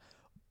phone off.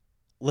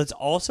 Let's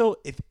also,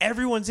 if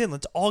everyone's in,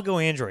 let's all go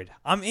Android.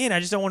 I'm in. I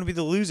just don't want to be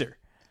the loser.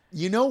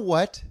 You know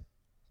what?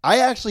 I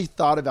actually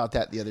thought about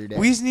that the other day.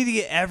 We just need to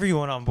get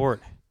everyone on board.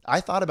 I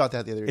thought about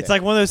that the other day. It's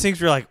like one of those things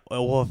where like,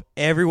 well, if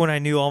everyone I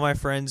knew, all my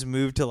friends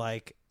moved to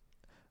like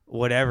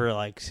whatever,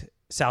 like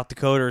South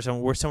Dakota or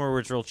somewhere where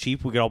it's real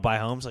cheap, we could all buy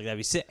homes. Like that'd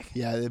be sick.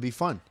 Yeah, that'd be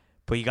fun.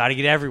 But you got to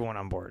get everyone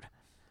on board.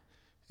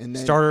 And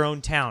then, start our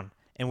own town,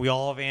 and we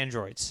all have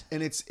Androids.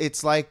 And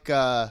it's like,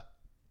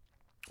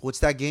 what's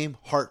that game?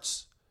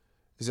 Hearts.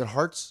 Is it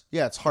Hearts?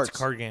 Yeah, it's Hearts. It's a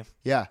card game.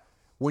 Yeah.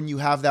 When you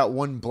have that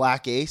one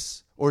black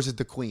ace, or is it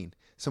the queen?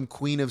 Some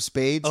queen of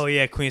spades. Oh,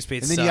 yeah, queen of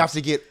spades. And then you have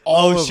to get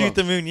all of them. Shoot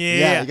the moon.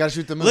 Yeah. You got to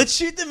shoot the moon. Let's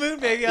shoot the moon,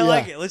 baby. I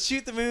like it. Let's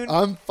shoot the moon.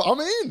 I'm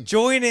in.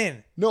 Join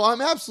in. No,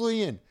 I'm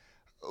absolutely in.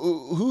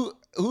 Who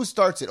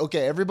starts it?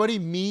 Okay, everybody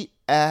meet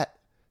at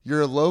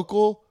your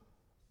local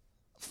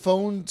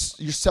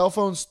your cell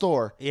phone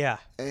store. Yeah.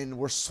 And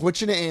we're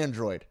switching to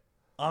Android.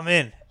 I'm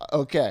in.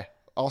 Okay.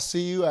 I'll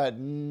see you at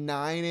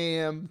 9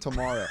 a.m.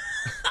 tomorrow.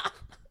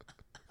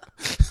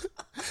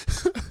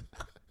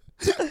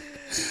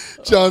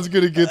 John's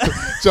gonna get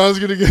the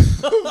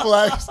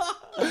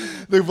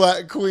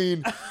black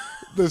queen,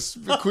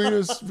 the queen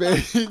of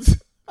spades.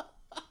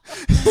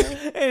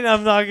 And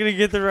I'm not gonna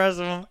get the rest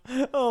of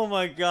them. Oh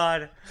my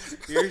god,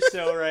 you're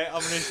so right.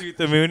 I'm gonna shoot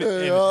the moon.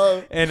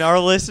 And our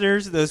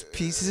listeners, those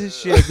pieces of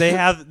shit, they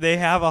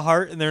have a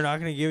heart, and they're not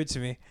gonna give it to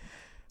me.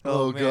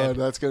 Oh man. god,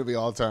 that's gonna be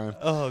all time.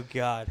 Oh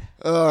god.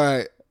 All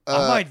right,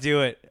 I might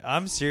do it.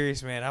 I'm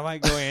serious, man. I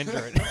might go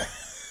Android.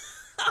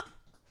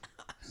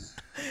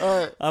 All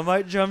right. I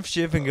might jump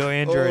ship and go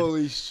Android.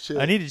 Holy shit!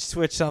 I need to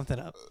switch something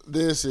up.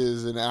 This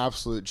is an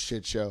absolute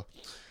shit show.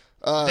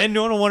 Then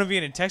no one will want to be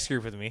in a text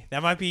group with me.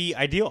 That might be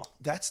ideal.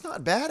 That's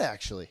not bad,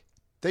 actually.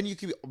 Then you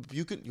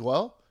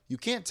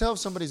can't tell if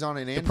somebody's on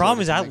an Android. The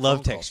problem is I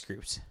love text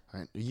groups.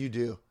 Right, you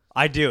do.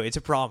 I do. It's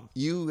a problem.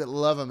 You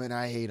love him and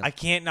I hate him. I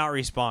can't not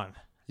respond.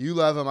 You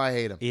love him, I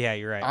hate him. Yeah,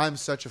 you're right. I'm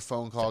such a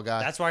phone call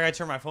guy. That's why I got to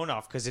turn my phone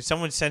off, because if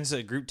someone sends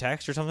a group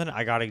text or something,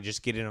 I got to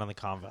just get in on the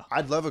convo.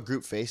 I'd love a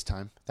group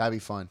FaceTime. That'd be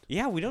fun.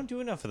 Yeah, we don't do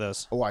enough of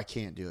those. Oh, I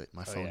can't do it.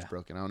 My phone's yeah.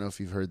 broken. I don't know if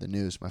you've heard the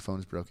news. My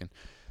phone's broken.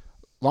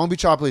 Long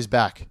Beach Opoly's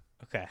back.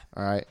 Okay.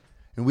 All right.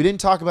 And we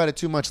didn't talk about it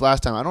too much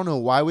last time. I don't know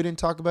why we didn't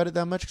talk about it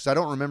that much, because I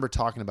don't remember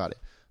talking about it.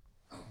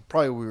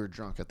 Probably we were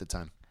drunk at the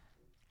time.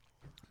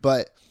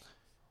 But,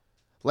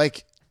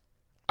 like,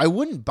 I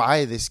wouldn't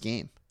buy this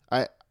game.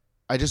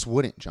 I just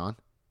wouldn't, John.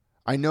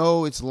 I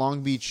know it's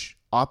Long Beach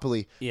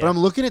Opoly, but I'm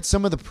looking at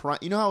some of the prime.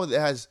 You know how it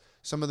has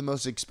some of the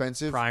most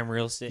expensive prime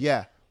real estate.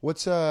 Yeah.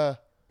 What's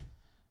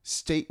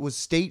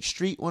State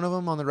Street one of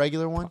them on the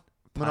regular one?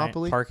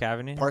 Monopoly. Park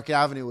Avenue. Park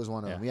Avenue was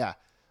one of them. Yeah.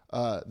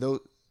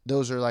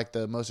 Those are like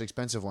the most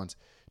expensive ones,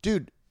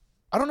 dude.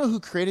 I don't know who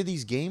created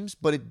these games,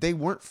 but they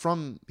weren't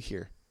from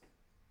here.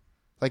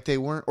 Like they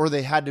weren't, or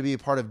they had to be a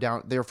part of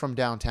they were from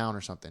downtown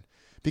or something.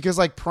 Because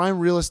like prime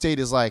real estate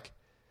is like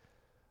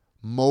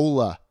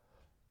Mola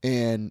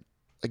and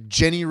like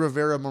Jenny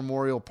Rivera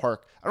Memorial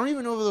Park. I don't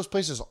even know where those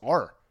places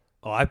are.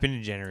 Oh, I've been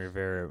to Jenny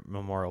Rivera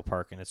Memorial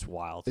Park, and it's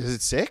wild. Is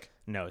it sick?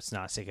 No, it's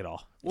not sick at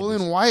all. Well,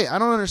 then why? I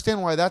don't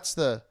understand why that's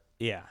the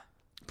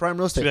prime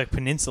real estate. It's like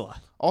Peninsula.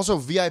 Also,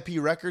 VIP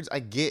Records. I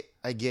get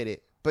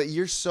it, but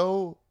you're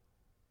so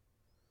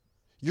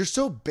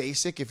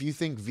basic if you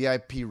think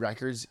VIP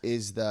Records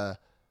is the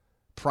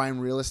prime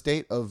real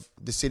estate of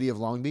the city of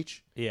Long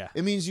Beach. Yeah,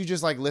 it means you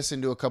just like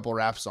listen to a couple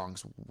rap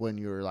songs when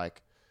you were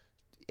like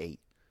 8.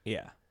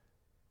 Yeah.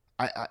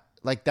 I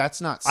like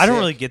that's not sick. I don't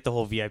really get the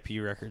whole VIP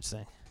Records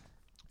thing.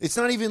 It's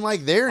not even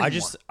like there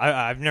anymore.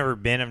 I've never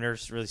been. I've never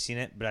really seen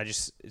it, but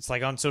it's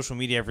like on social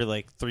media every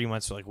like 3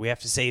 months. They're like, we have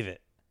to save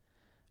it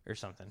or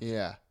something.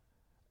 Yeah.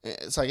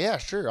 It's like, yeah,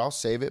 sure, I'll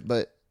save it,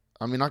 but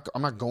I mean,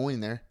 I'm not going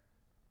there.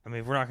 I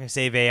mean, if we're not going to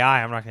save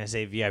AI, I'm not going to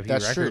save VIP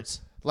That's Records.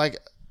 True. Like,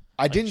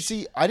 I didn't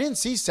see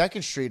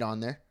 2nd Street on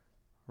there.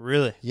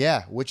 Really?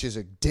 Yeah, which is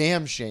a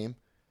damn shame.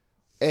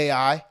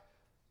 AI,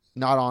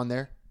 not on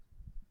there.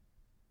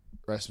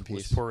 Rest in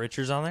peace. Was Poor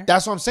Richards on there?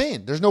 That's what I'm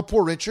saying. There's no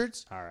Poor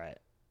Richards. All right.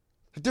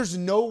 There's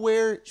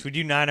nowhere. Should we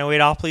do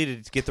 908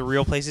 Opoly to get the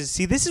real places?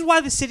 See, this is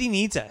why the city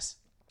needs us.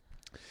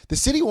 The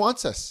city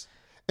wants us.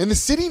 And the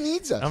city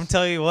needs us. I'm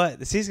telling you what,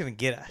 the city's going to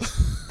get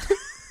us.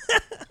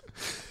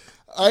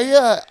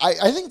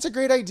 I think it's a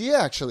great idea,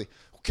 actually.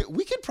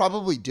 We could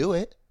probably do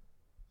it.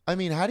 I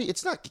mean,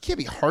 it can't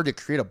be hard to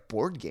create a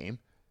board game.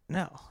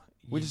 No.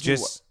 We just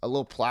do a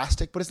little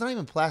plastic, but it's not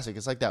even plastic.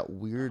 It's like that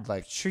weird,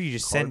 like, sure, you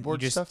just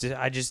cardboard stuff.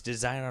 I just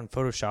design it on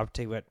Photoshop.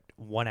 Take about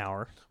 1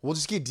 hour. We'll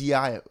just get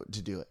DI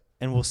to do it.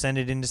 And we'll send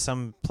it into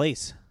some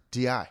place.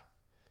 DI.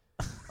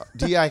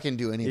 DI can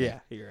do anything. Yeah,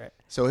 you're right.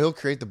 So he'll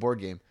create the board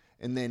game,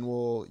 and then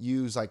we'll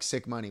use like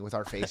sick money with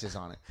our faces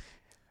on it.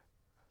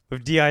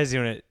 If DI is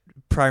doing it,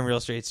 prime real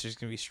estate's just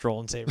gonna be Stroll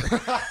and Saber.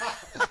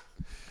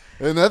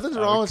 And nothing's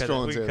wrong with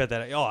Stroll and We Saber. can cut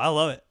that out. Oh, I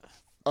love it.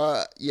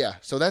 Yeah.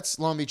 So that's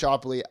Long Beach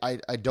Opoly.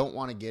 I don't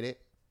want to get it.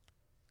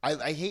 I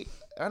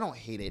don't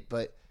hate it,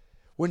 but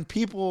when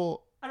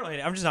people, I don't hate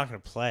it. I'm just not gonna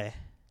play.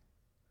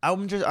 I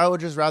would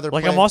just rather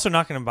like play, I'm also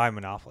not gonna buy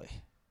Monopoly.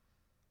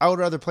 I would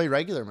rather play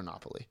regular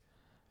Monopoly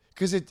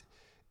because it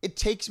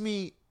takes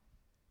me.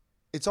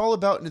 It's all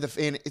about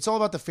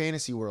the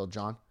fantasy world,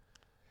 John.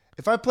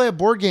 If I play a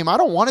board game, I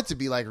don't want it to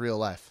be like real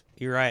life.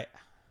 You're right.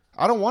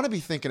 I don't want to be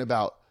thinking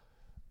about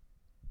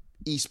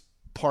East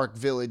Park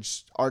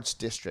Village Arts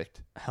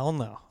District. Hell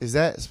no. Is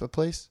that a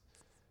place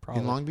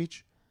Probably. in Long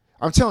Beach?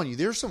 I'm telling you,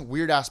 there's some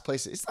weird ass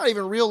places. It's not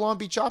even real Long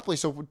Beach Opoly.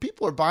 So when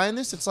people are buying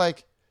this, it's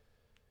like,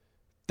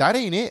 that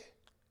ain't it.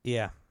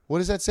 Yeah.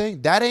 What is that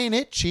saying? That ain't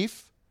it,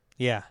 Chief.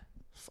 Yeah.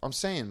 I'm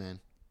saying, man.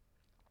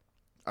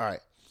 All right.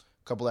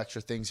 A couple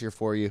extra things here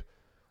for you.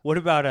 What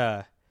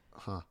about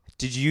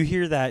Did you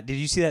hear that? Did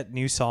you see that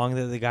new song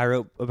that the guy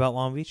wrote about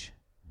Long Beach?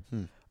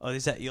 Oh,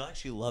 is that you'll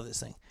actually love this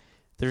thing.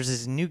 There's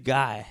this new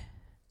guy.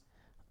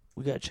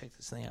 We gotta check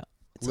this thing out.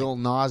 It's Lil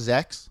Nas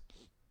X,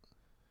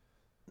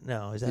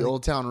 no, is that the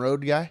Old Town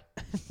Road guy.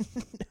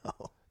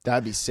 No.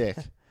 That'd be sick.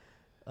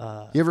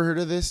 You ever heard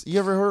of this? You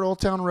ever heard Old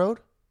Town Road?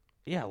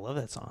 Yeah, I love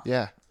that song.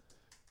 Yeah,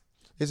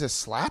 it's a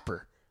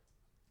slapper.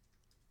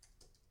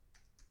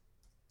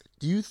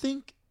 Do you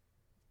think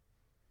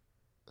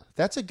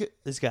that's a good?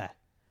 This guy.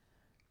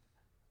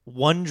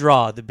 One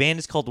Draw. The band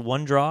is called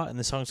One Draw, and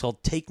the song's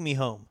called "Take Me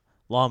Home,"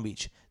 Long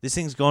Beach. This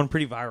thing's going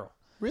pretty viral.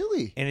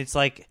 Really? And it's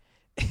like,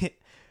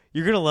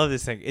 you're gonna love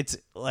this thing. It's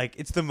like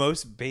it's the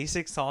most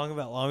basic song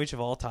about Long Beach of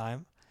all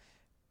time,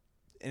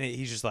 and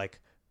he's just like,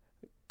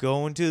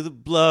 going to the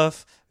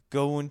bluff,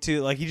 going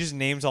to like he just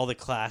names all the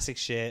classic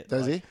shit.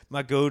 Does like, he?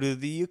 Might go to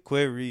the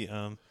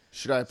aquarium.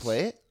 Should I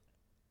play it?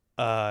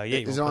 Yeah.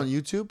 Is it on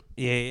YouTube?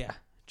 Yeah.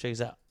 Check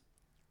this out.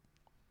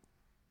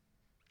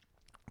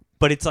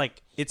 But it's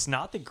like it's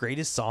not the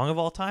greatest song of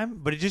all time,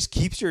 but it just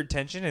keeps your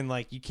attention and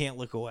like you can't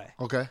look away.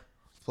 Okay,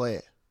 play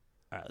it.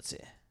 All right, let's see.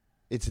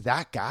 It's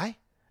that guy?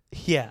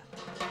 Yeah.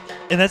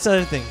 And that's the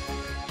other thing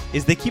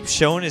is they keep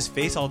showing his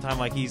face all the time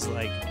like he's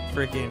like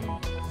freaking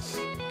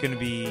going to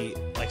be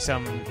like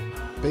some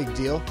Big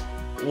deal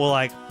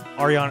like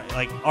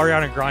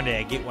Ariana Grande.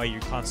 I get why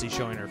you're constantly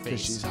showing her because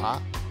face, she's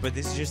hot. but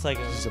this is just like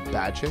She's a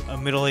bad chick. a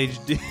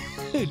middle-aged dude.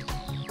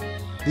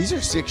 These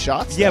are sick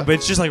shots. Yeah, though. but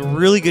it's just like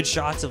really good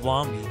shots of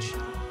Long Beach,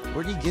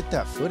 Where do you get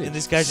that footage? and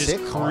this guy's just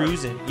Sick car.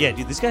 cruising. Yeah,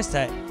 dude, this guy's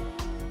tight,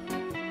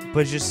 but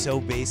it's just so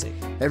basic.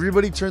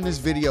 Everybody turn this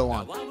video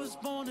on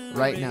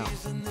right now.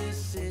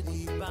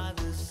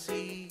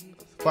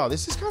 Wow,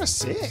 this is kind of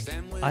sick.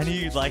 I knew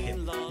you'd like it.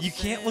 You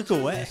can't look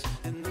away.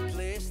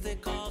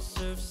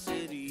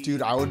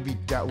 Dude, I would be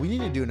down. We need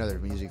to do another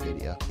music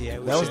video. Yeah,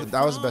 we that was should.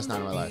 that was the best night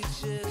of my life.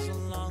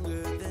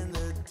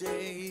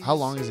 How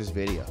long is this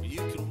video?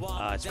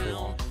 It's pretty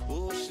long.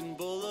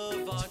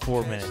 It's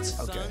 4 minutes.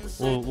 Okay.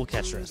 We'll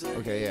catch the rest.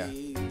 Okay, yeah.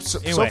 So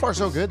Anyway. far,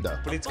 so good though.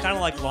 But it's kind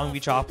of like Long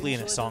Beach Opoly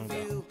in a song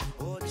though.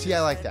 See,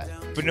 I like that.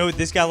 But no, what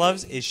this guy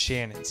loves is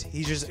Shannon's.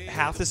 He's just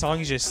half the song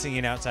he's just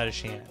singing outside of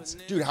Shannon's.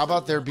 Dude, how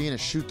about there being a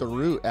shoot the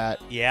root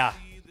at Yeah.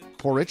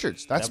 Port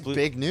Richards? That's That blew-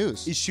 big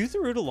news. Is Shoot the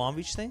Root a Long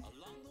Beach thing?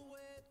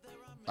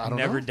 I don't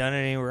Never know. done it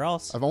anywhere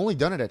else. I've only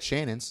done it at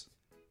Shannon's.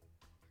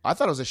 I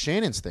thought it was a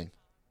Shannon's thing.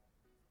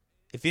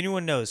 If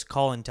anyone knows,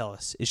 call and tell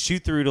us. Is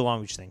Shoot the Root a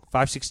Long Beach thing?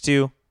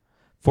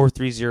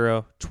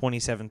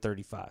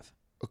 562-430-2735.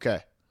 Okay.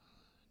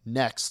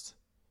 Next.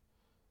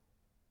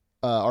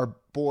 Our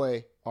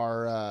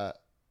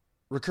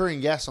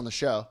recurring guest on the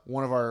show,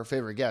 one of our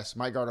favorite guests,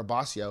 Mike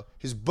Gardabasio,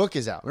 his book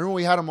is out. Remember when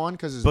we had him on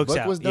because his Book's book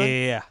out. was done?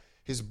 Yeah.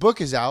 His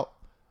book is out,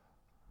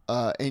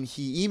 and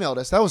he emailed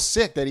us. That was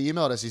sick that he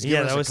emailed us. He's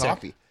giving that us was a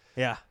copy. sick.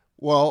 Yeah.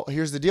 Well,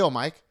 here's the deal,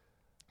 Mike.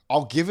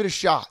 I'll give it a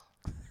shot.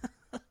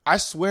 I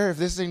swear if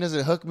this thing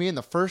doesn't hook me in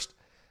the first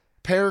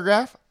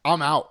paragraph,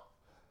 I'm out.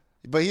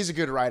 But he's a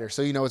good writer,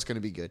 so you know it's going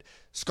to be good.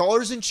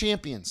 Scholars and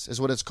Champions is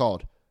what it's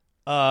called.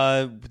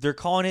 They're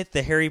calling it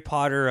the Harry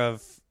Potter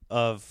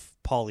of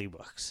Poly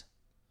books.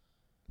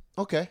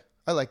 Okay,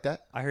 I like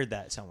that. I heard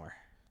that somewhere.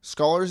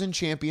 Scholars and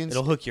Champions.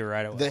 It'll hook you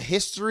right away. The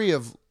history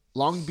of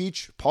Long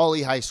Beach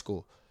Poly High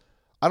School.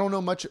 I don't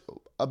know much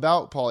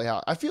about Poly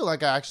High. I feel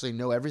like I actually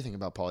know everything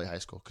about Poly High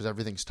School because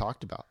everything's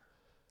talked about.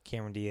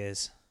 Cameron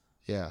Diaz.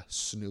 Yeah,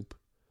 Snoop.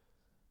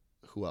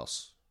 Who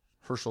else?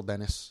 Herschel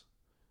Dennis.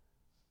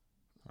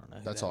 I don't know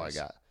who That's that all is.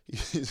 I got.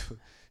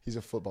 He's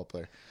a football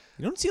player.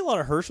 You don't see a lot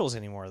of Herschels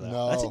anymore, though.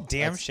 No, That's a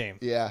damn shame.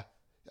 Yeah.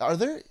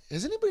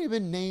 Has anybody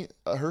been named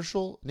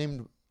Herschel?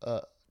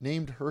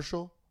 Named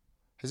Herschel?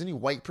 Has any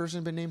white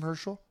person been named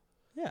Herschel?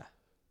 Yeah.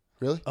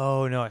 Really?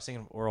 Oh, no. I was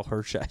thinking of Oral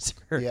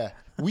Hershiser. Yeah.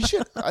 We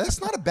should.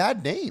 That's not a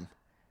bad name.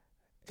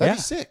 That'd be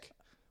Yeah. sick.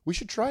 We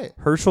should try it.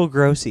 Herschel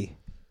Grossi.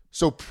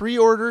 So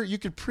pre-order. You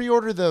could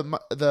pre-order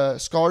the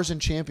Scholars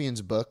and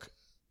Champions book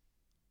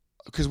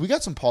because we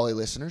got some Poly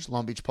listeners,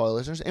 Long Beach Poly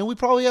listeners, and we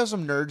probably have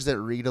some nerds that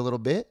read a little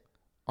bit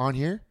on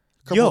here.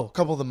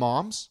 Couple of the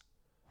moms.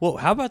 Whoa,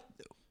 how about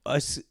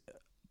us?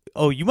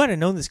 Oh, you might have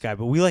known this guy,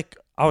 but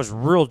I was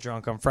real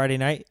drunk on Friday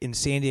night in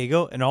San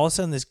Diego, and all of a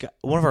sudden this guy,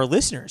 one of our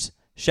listeners,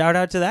 shout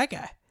out to that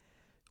guy,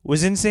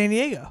 was in San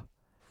Diego.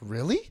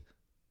 Really?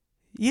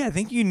 Yeah, I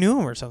think you knew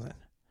him or something.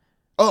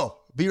 Oh,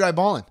 B-Rye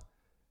Ballin.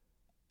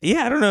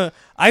 Yeah, I don't know.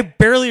 I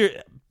barely.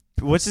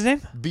 What's his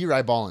name?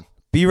 B-Rye Ballin.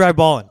 B-Rye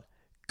Ballin.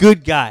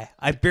 Good guy.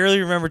 I barely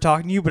remember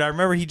talking to you, but I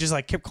remember he just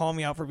kept calling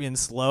me out for being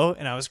slow,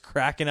 and I was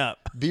cracking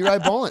up. B-Rye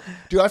Ballin.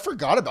 Dude, I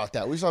forgot about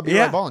that. We saw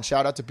B-Rye Ballin.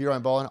 Shout out to B-Rye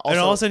Ballin. Also, And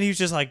all of a sudden, he was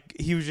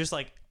just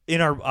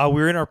in our.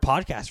 We were in our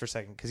podcast for a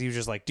second because he was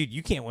just like, "Dude,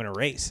 you can't win a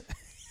race."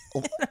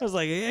 And I was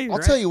like, "Yeah, you're I'll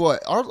right." tell you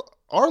what.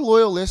 Our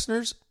loyal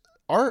listeners,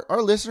 our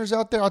listeners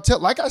out there.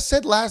 Like I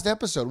said last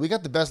episode, we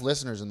got the best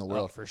listeners in the Oh,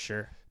 world. for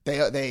sure.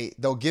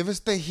 They'll give us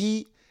the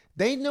heat.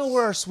 They know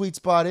where our sweet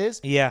spot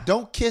is. Yeah.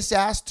 Don't kiss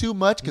ass too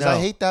much because No. I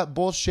hate that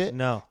bullshit.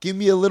 No. Give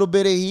me a little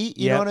bit of heat.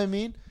 You Yep. know what I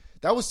mean?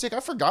 That was sick. I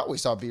forgot we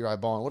saw B-Rye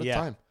Ballin. What a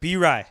time.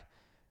 B-Rye.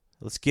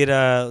 Let's get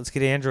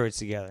androids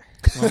together.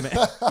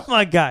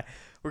 My God.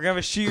 We're gonna have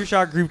a Shoot Your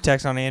Shot group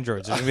text on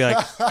androids. There's gonna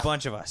be a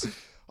bunch of us.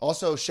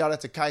 Also, shout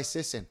out to Kai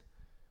Sisson.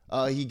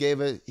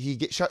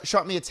 He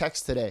shot me a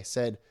text today.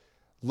 Said,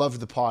 "Loved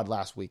the pod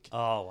last week."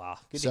 Oh wow.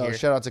 Good to So hear.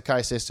 shout out to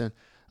Kai Sisson.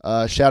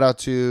 Shout out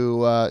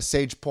to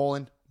Sage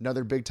Poland,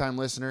 another big time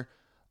listener.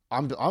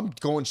 I'm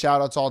going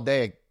shout outs all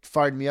day.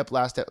 Fired me up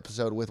last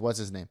episode with what's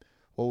his name?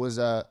 What was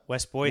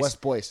West Boyce.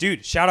 West Boyce.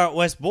 Dude, shout out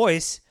West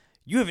Boyce.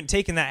 You haven't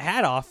taken that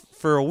hat off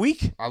for a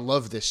week. I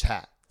love this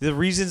hat. The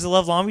reasons to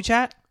love Long Beach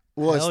hat?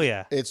 Well, Hell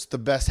yeah. It's the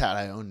best hat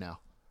I own now.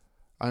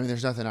 I mean,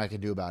 there's nothing I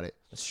can do about it.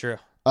 That's true.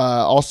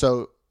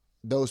 Also,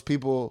 those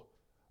people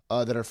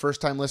that are first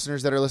time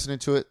listeners that are listening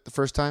to it the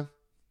first time,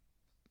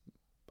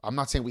 I'm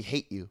not saying we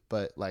hate you,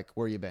 but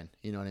where you been?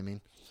 You know what I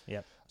mean?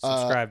 Yep.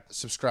 Subscribe.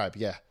 Subscribe,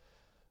 yeah.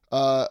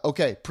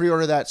 Okay,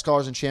 pre-order that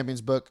Scholars and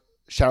Champions book.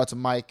 Shout out to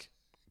Mike.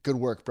 Good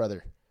work,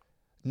 brother.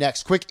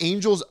 Next, quick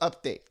Angels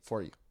update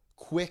for you.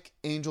 Quick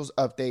Angels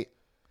update.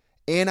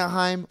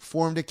 Anaheim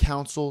formed a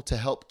council to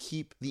help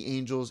keep the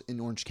Angels in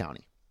Orange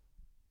County.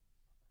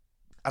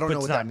 I don't But know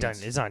it's what not that done.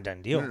 means. It's not a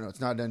done deal. No, it's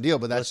not a done deal,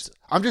 but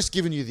I'm just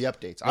giving you the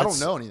updates. I don't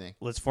know anything.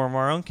 Let's form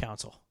our own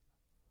council.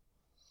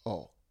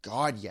 Oh,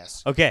 God,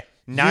 yes. Okay,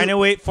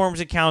 908 forms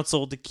a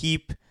council to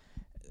keep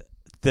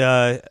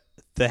the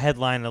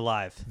headline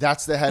alive.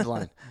 That's the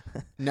headline.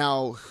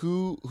 Now,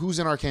 who's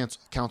in our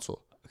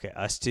council? Okay,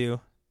 us two.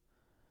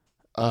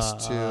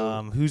 Us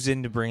two. Who's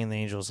into bringing the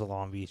Angels to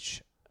Long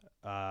Beach?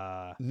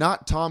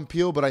 Not Tom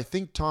Peel, but I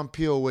think Tom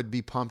Peel would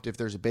be pumped if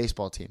there's a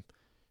baseball team.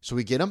 So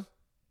we get him?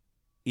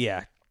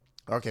 Yeah,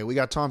 Okay, we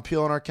got Tom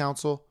Peel on our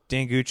council.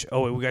 Dan Gooch.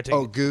 Oh, wait, we got to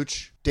take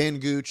Gooch. Dan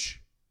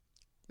Gooch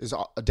is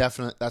a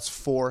definite. That's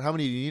 4. How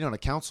many do you need on a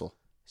council?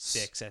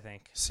 6, I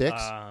think.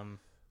 6?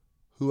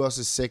 Who else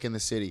is sick in the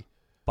city?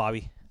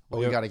 Bobby.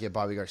 We got to get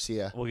Bobby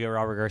Garcia. We'll get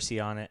Robert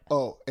Garcia on it.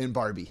 Oh, and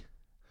Barbie.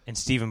 And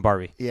Stephen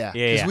Barbie. Yeah.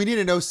 Yeah. Because we need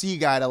an OC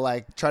guy to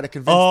like try to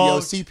convince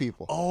the OC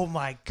people. Oh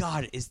my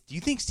God! Do you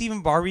think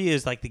Stephen Barbie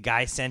is like the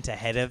guy sent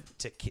ahead of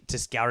to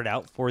scout it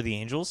out for the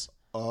Angels?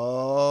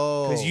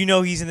 Oh. Because you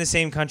know he's in the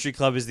same country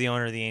club as the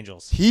owner of the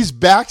Angels. He's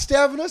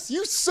backstabbing us?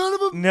 You son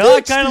of a bitch. No,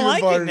 I kind of Stephen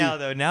like Barbie. it now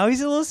though. Now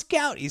he's a little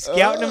scout. He's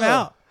scouting him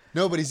out.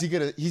 No, but he's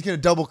gonna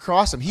double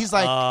cross him. He's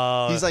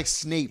like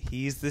Snape.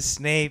 He's the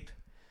Snape.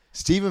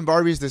 Stephen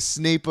Barbie's the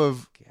Snape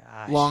of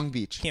Gosh. Long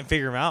Beach. Can't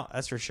figure him out.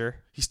 That's for sure.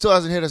 He still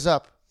hasn't hit us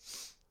up.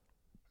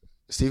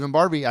 Stephen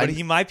Barbie. But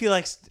he might be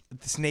like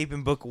the Snape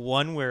in book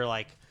 1 where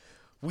like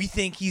we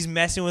think he's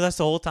messing with us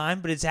the whole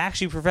time, but it's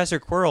actually Professor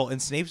Quirrell and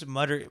Snape's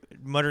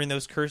muttering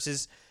those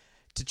curses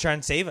to try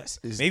and save us.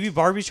 Maybe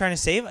Barbie's trying to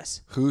save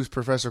us. Who's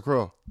Professor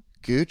Quirrell?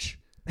 Gooch?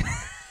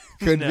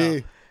 Could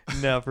be.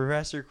 No,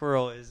 Professor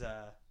Quirrell is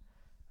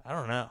I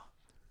don't know.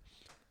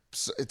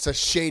 It's a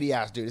shady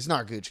ass dude. It's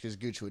not Gooch because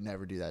Gooch would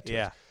never do that to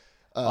us.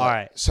 All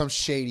right. Some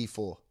shady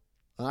fool.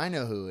 I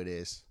know who it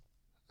is.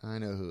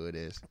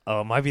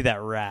 Oh, it might be that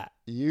rat.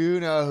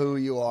 You know who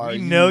you are. You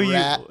know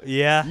rat.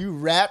 Yeah. You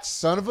rat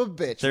son of a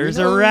bitch. There's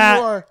We know a who you rat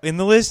are. in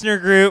the listener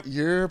group.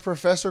 You're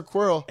Professor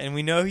Quirrell. And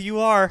we know who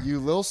you are. You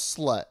little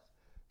slut.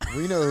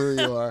 We know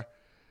who you are.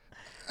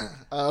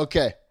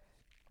 Okay.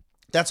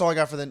 That's all I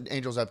got for the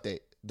Angels update.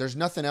 There's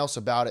nothing else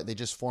about it. They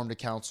just formed a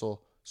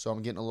council, so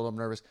I'm getting a little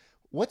nervous.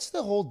 What's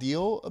the whole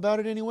deal about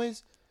it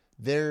anyways?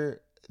 The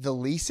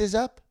lease is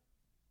up?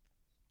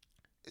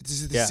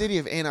 The city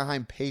of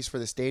Anaheim pays for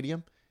the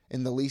stadium,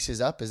 and the lease is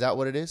up? Is that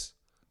what it is?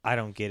 I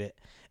don't get it.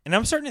 And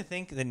I'm starting to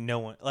think that no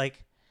one,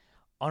 like,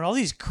 on all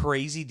these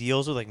crazy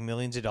deals with, like,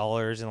 millions of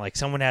dollars, and, like,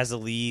 someone has a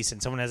lease,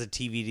 and someone has a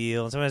TV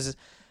deal, and someone has this,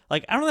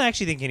 like, I don't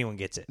actually think anyone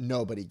gets it.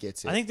 Nobody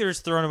gets it. I think they're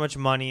just throwing a bunch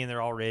of money, and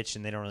they're all rich,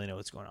 and they don't really know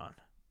what's going on.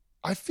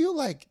 I feel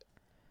like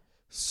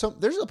a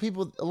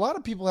lot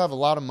of people have a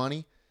lot of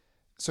money.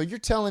 So you're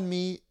telling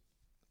me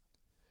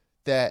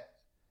that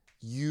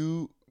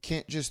you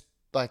can't just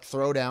like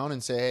throw down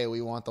and say, "Hey,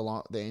 we want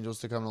the Angels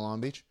to come to Long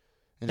Beach,"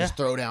 and just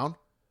throw down?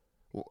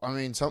 I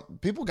mean, some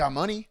people got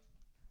money.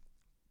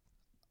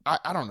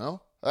 I don't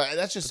know.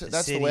 That's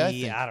the way I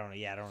think. I don't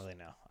really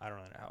know. I don't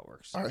really know how it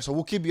works. All right, so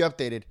we'll keep you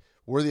updated.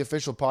 We're the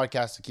official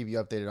podcast to keep you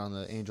updated on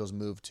the Angels'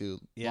 move to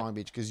Long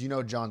Beach because you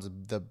know John's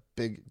the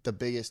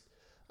biggest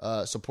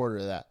supporter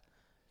of that.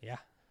 Yeah.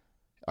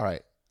 All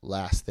right,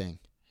 last thing.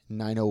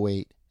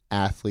 908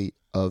 Athlete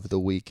of the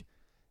Week.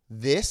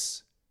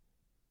 This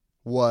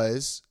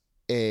was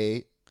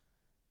a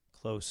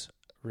close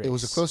race. It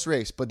was a close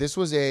race, but this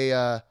was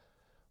a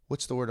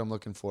what's the word I'm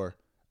looking for?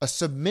 A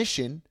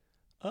submission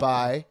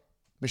by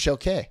Michelle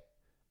K.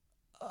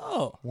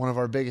 Oh. One of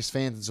our biggest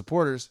fans and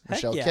supporters,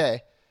 Michelle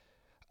K.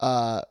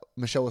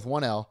 Michelle with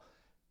 1L.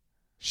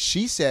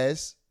 She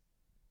says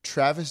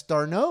Travis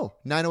d'Arnaud,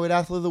 908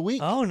 Athlete of the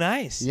Week. Oh,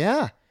 nice.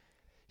 Yeah.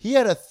 He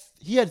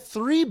had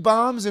 3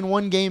 bombs in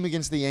one game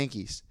against the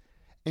Yankees,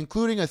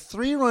 including a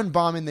 3-run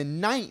bomb in the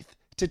 9th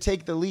to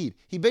take the lead.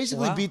 He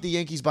basically beat the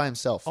Yankees by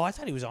himself. Oh, I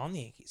thought he was on the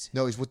Yankees.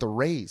 No, he's with the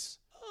Rays.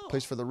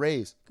 Plays for the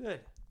Rays.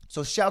 Good.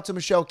 So shout to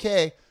Michelle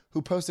K,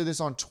 who posted this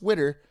on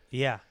Twitter.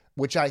 Yeah.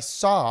 Which I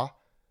saw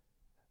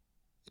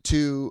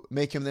to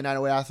make him the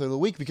 908 Athlete of the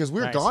Week because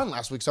we were gone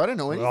last week, so I didn't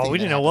know anything. Oh, we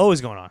didn't know what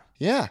was going on.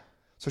 Yeah.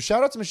 So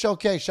shout out to Michelle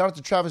K. Shout out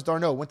to Travis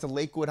d'Arnaud. Went to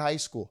Lakewood High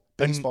School.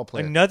 Baseball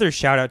player. Another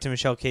shout out to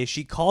Michelle K.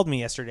 She called me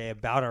yesterday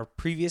about our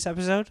previous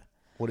episode.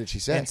 What did she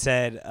say? And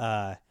said,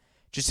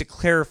 just to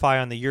clarify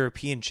on the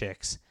European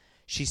chicks,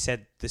 she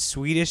said the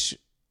Swedish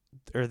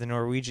or the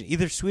Norwegian,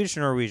 either Swedish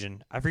or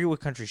Norwegian. I forget what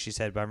country she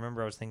said, but I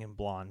remember I was thinking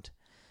blonde.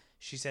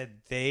 She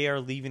said they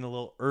are leaving a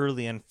little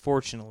early,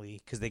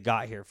 unfortunately, because they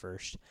got here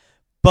first.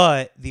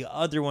 But the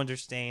other ones are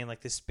staying,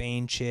 like the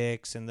Spain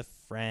chicks and the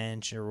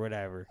French or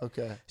whatever.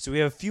 Okay. So we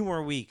have a few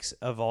more weeks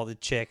of all the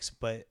chicks,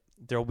 but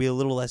there'll be a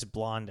little less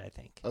blonde, I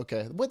think.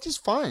 Okay. Which is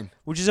fine.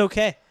 Which is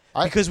okay.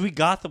 Because we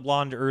got the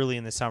blonde early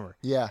in the summer.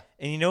 Yeah.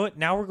 And you know what?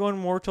 Now we're going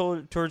more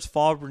towards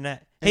fall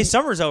brunette. Hey,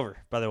 summer's over,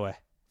 by the way.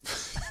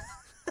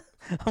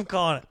 I'm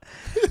calling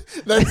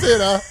it. That's it,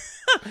 huh?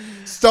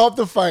 Stop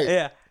the fight.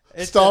 Yeah.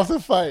 Stop the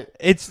fight.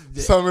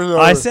 Summer's over.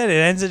 I said it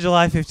ends at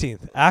July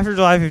 15th. After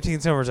July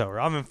 15th, summer's over.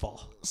 I'm in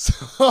fall.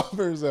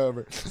 Summer's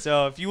over.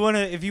 So if you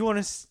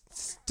wanna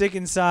stick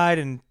inside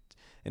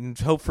and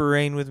hope for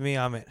rain with me,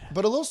 I'm in.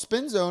 But a little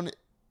spin zone,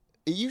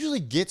 it usually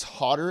gets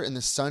hotter and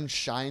the sun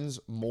shines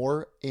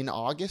more in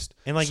August.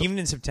 And even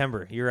in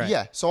September, you're right.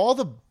 Yeah. So all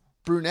the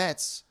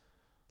brunettes,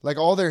 like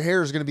all their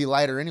hair is going to be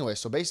lighter anyway.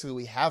 So basically,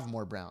 we have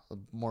more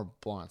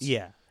blondes.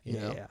 Yeah. You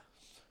know? Yeah.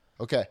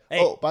 Okay.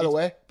 Hey, by the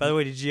way,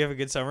 did you have a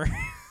good summer?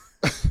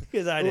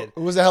 Because I did. It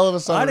was a hell of a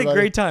summer. I had a buddy.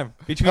 great time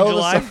between Hell of a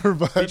July summer,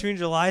 bud. between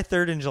July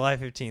 3rd and July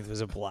 15th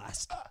was a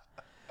blast.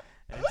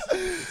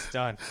 It's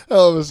done.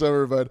 Hell of a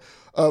summer, bud.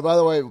 By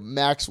the way,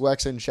 Max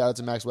Wexon, shout out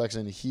to Max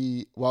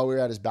Wexon. While we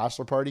were at his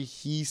bachelor party,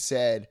 he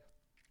said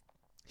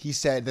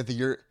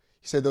that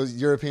those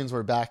Europeans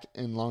were back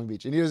in Long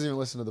Beach, and he doesn't even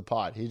listen to the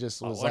pod. He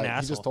just was what an he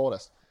asshole. just told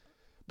us.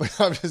 But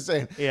I'm just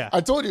saying. Yeah.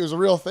 I told you it was a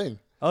real thing.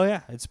 Oh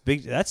yeah, it's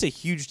big. That's a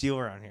huge deal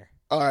around here.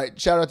 All right,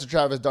 shout out to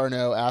Travis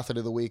d'Arnaud, athlete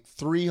of the week.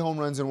 3 home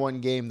runs in one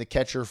game, the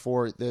catcher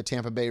for the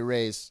Tampa Bay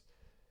Rays.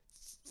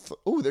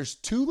 Oh, there's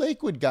 2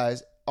 Lakewood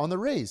guys on the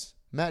Rays.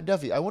 Matt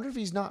Duffy. I wonder if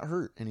he's not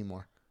hurt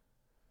anymore.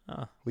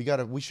 Huh.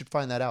 We should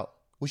find that out.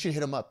 We should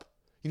hit him up.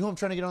 You know who I'm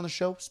trying to get on the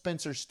show?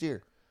 Spencer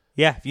Steer.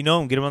 Yeah, if you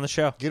know him, get him on the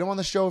show. Get him on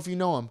the show if you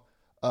know him.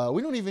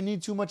 We don't even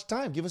need too much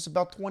time. Give us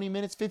about 20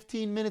 minutes,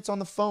 15 minutes on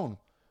the phone.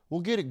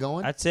 We'll get it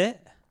going. That's it.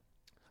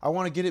 I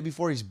want to get it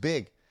before he's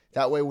big.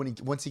 That way,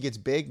 once he gets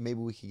big, maybe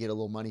we could get a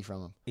little money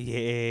from him.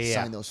 Yeah.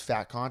 Sign those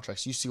fat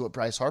contracts. You see what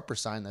Bryce Harper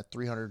signed, that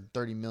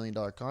 $330 million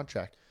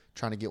contract.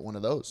 Trying to get one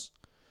of those.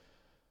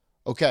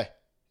 Okay.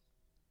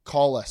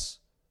 Call us.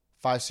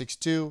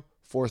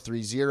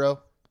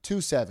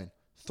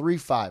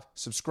 562-430-2735.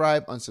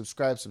 Subscribe,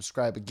 unsubscribe,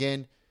 subscribe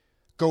again.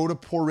 Go to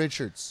Poor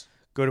Richards.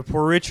 Go to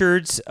Poor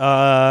Richards.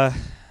 I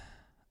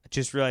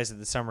just realized that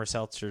the summer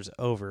seltzer's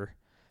over.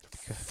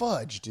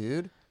 Fudge,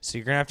 dude. So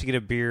you're going to have to get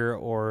a beer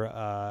or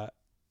a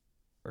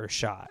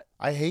shot.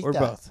 I hate or that.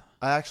 both.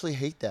 I actually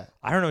hate that.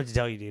 I don't know what to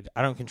tell you, dude.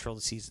 I don't control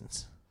the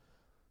seasons.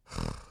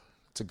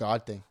 It's a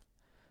God thing.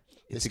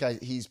 This guy,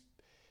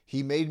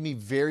 he made me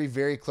very,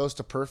 very close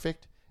to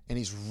perfect, and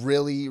he's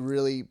really,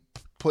 really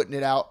putting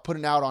it out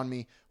on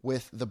me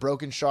with the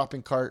broken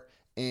shopping cart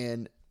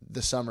and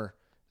the summer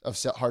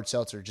of hard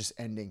seltzer just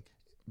ending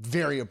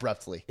very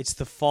abruptly. It's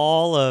the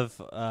fall of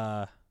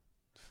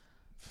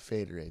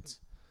Faderades.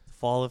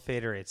 Fall of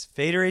Faderades.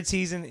 Faderade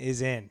season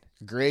is in.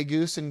 Grey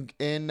Goose and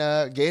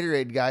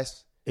Gatorade,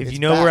 guys. If It's you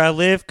know back. where I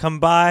live, come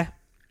by.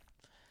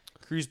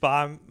 Cruise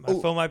by. My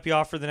phone might be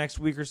off for the next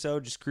week or so.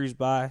 Just cruise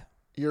by.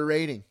 Your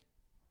rating.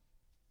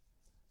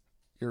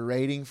 Your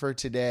rating for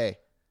today.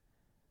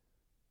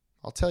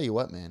 I'll tell you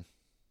what, man.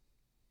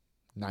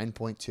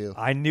 9.2.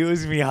 I knew it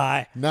was going to be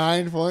high.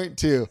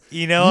 9.2.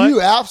 You know what?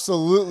 You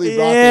absolutely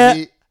brought the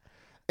heat.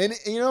 And,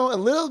 you know, a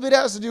little bit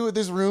has to do with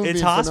this room It's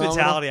being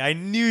hospitality. phenomenal. I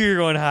knew you were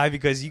going high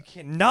because you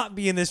cannot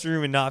be in this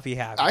room and not be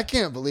happy. I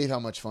can't believe how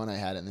much fun I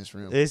had in this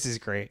room. This is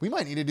great. We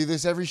might need to do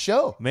this every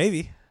show.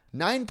 Maybe.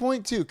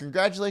 9.2.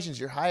 Congratulations,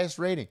 your highest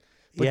rating.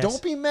 But Yes.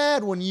 don't be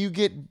mad when you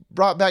get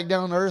brought back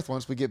down to earth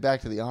once we get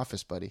back to the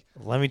office, buddy.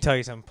 Let me tell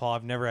you something, Paul.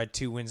 I've never had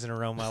 2 wins in a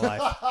row in my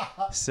life.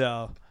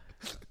 So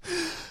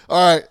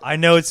All right. I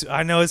know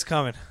it's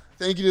coming.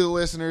 Thank you to the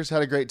listeners.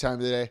 Had a great time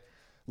today.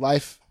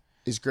 Life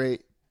is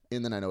great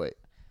in the 908.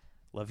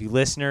 Love you,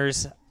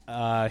 listeners.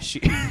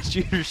 Shoot.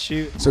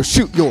 So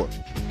shoot your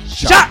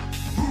Shot!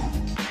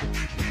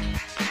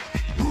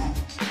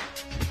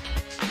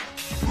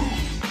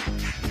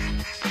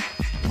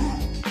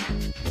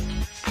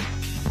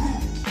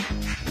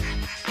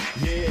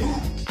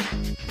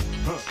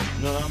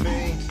 Know what I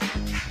mean?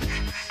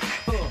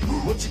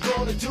 What you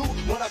gonna do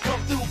when I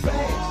come through,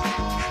 bang?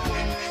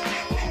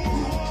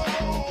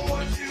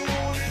 What you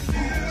wanna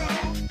do?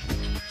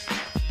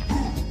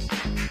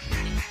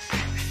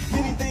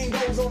 Anything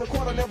goes on the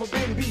court, I never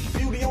been beat.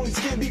 Beauty only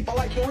skin deep, I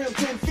like the rim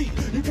 10 feet.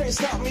 You can't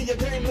stop me, your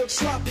game looks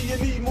sloppy. You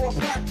need more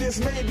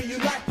practice, maybe you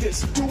like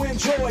this. To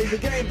enjoy the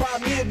game by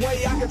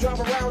midway, I can drive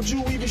around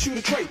you, even shoot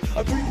a trait.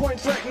 A 3-point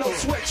threat, no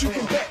sweat, you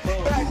can bet.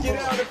 Back it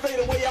out and fade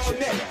away all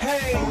net.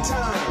 Hang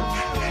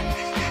time.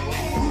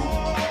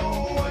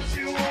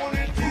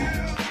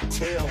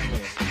 Tell me,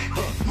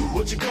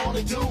 what you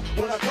gonna do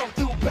when I come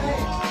through,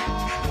 bang?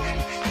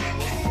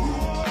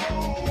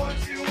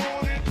 What you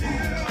wanna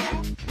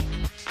do?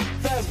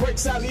 Fast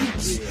breaks,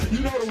 alley-oops, you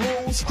know the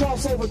rules.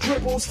 Crossover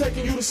dribbles,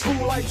 taking you to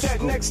school like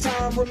that. Next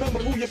time, remember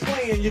who you're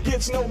playing. You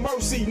get no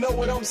mercy, know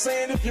what I'm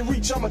saying? If you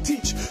reach, I'ma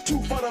teach.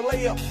 2 for the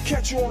layup,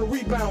 catch you on a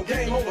rebound.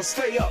 Game over,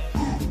 stay up.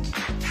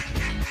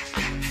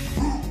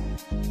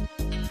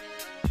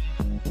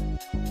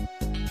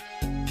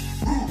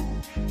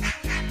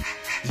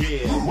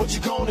 Yeah, what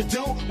you gonna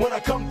do when I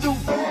come through,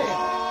 bang?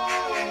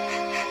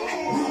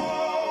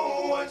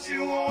 What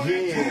you wanna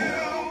do?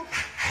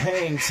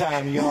 Hang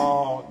time,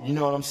 y'all. You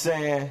know what I'm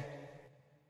saying?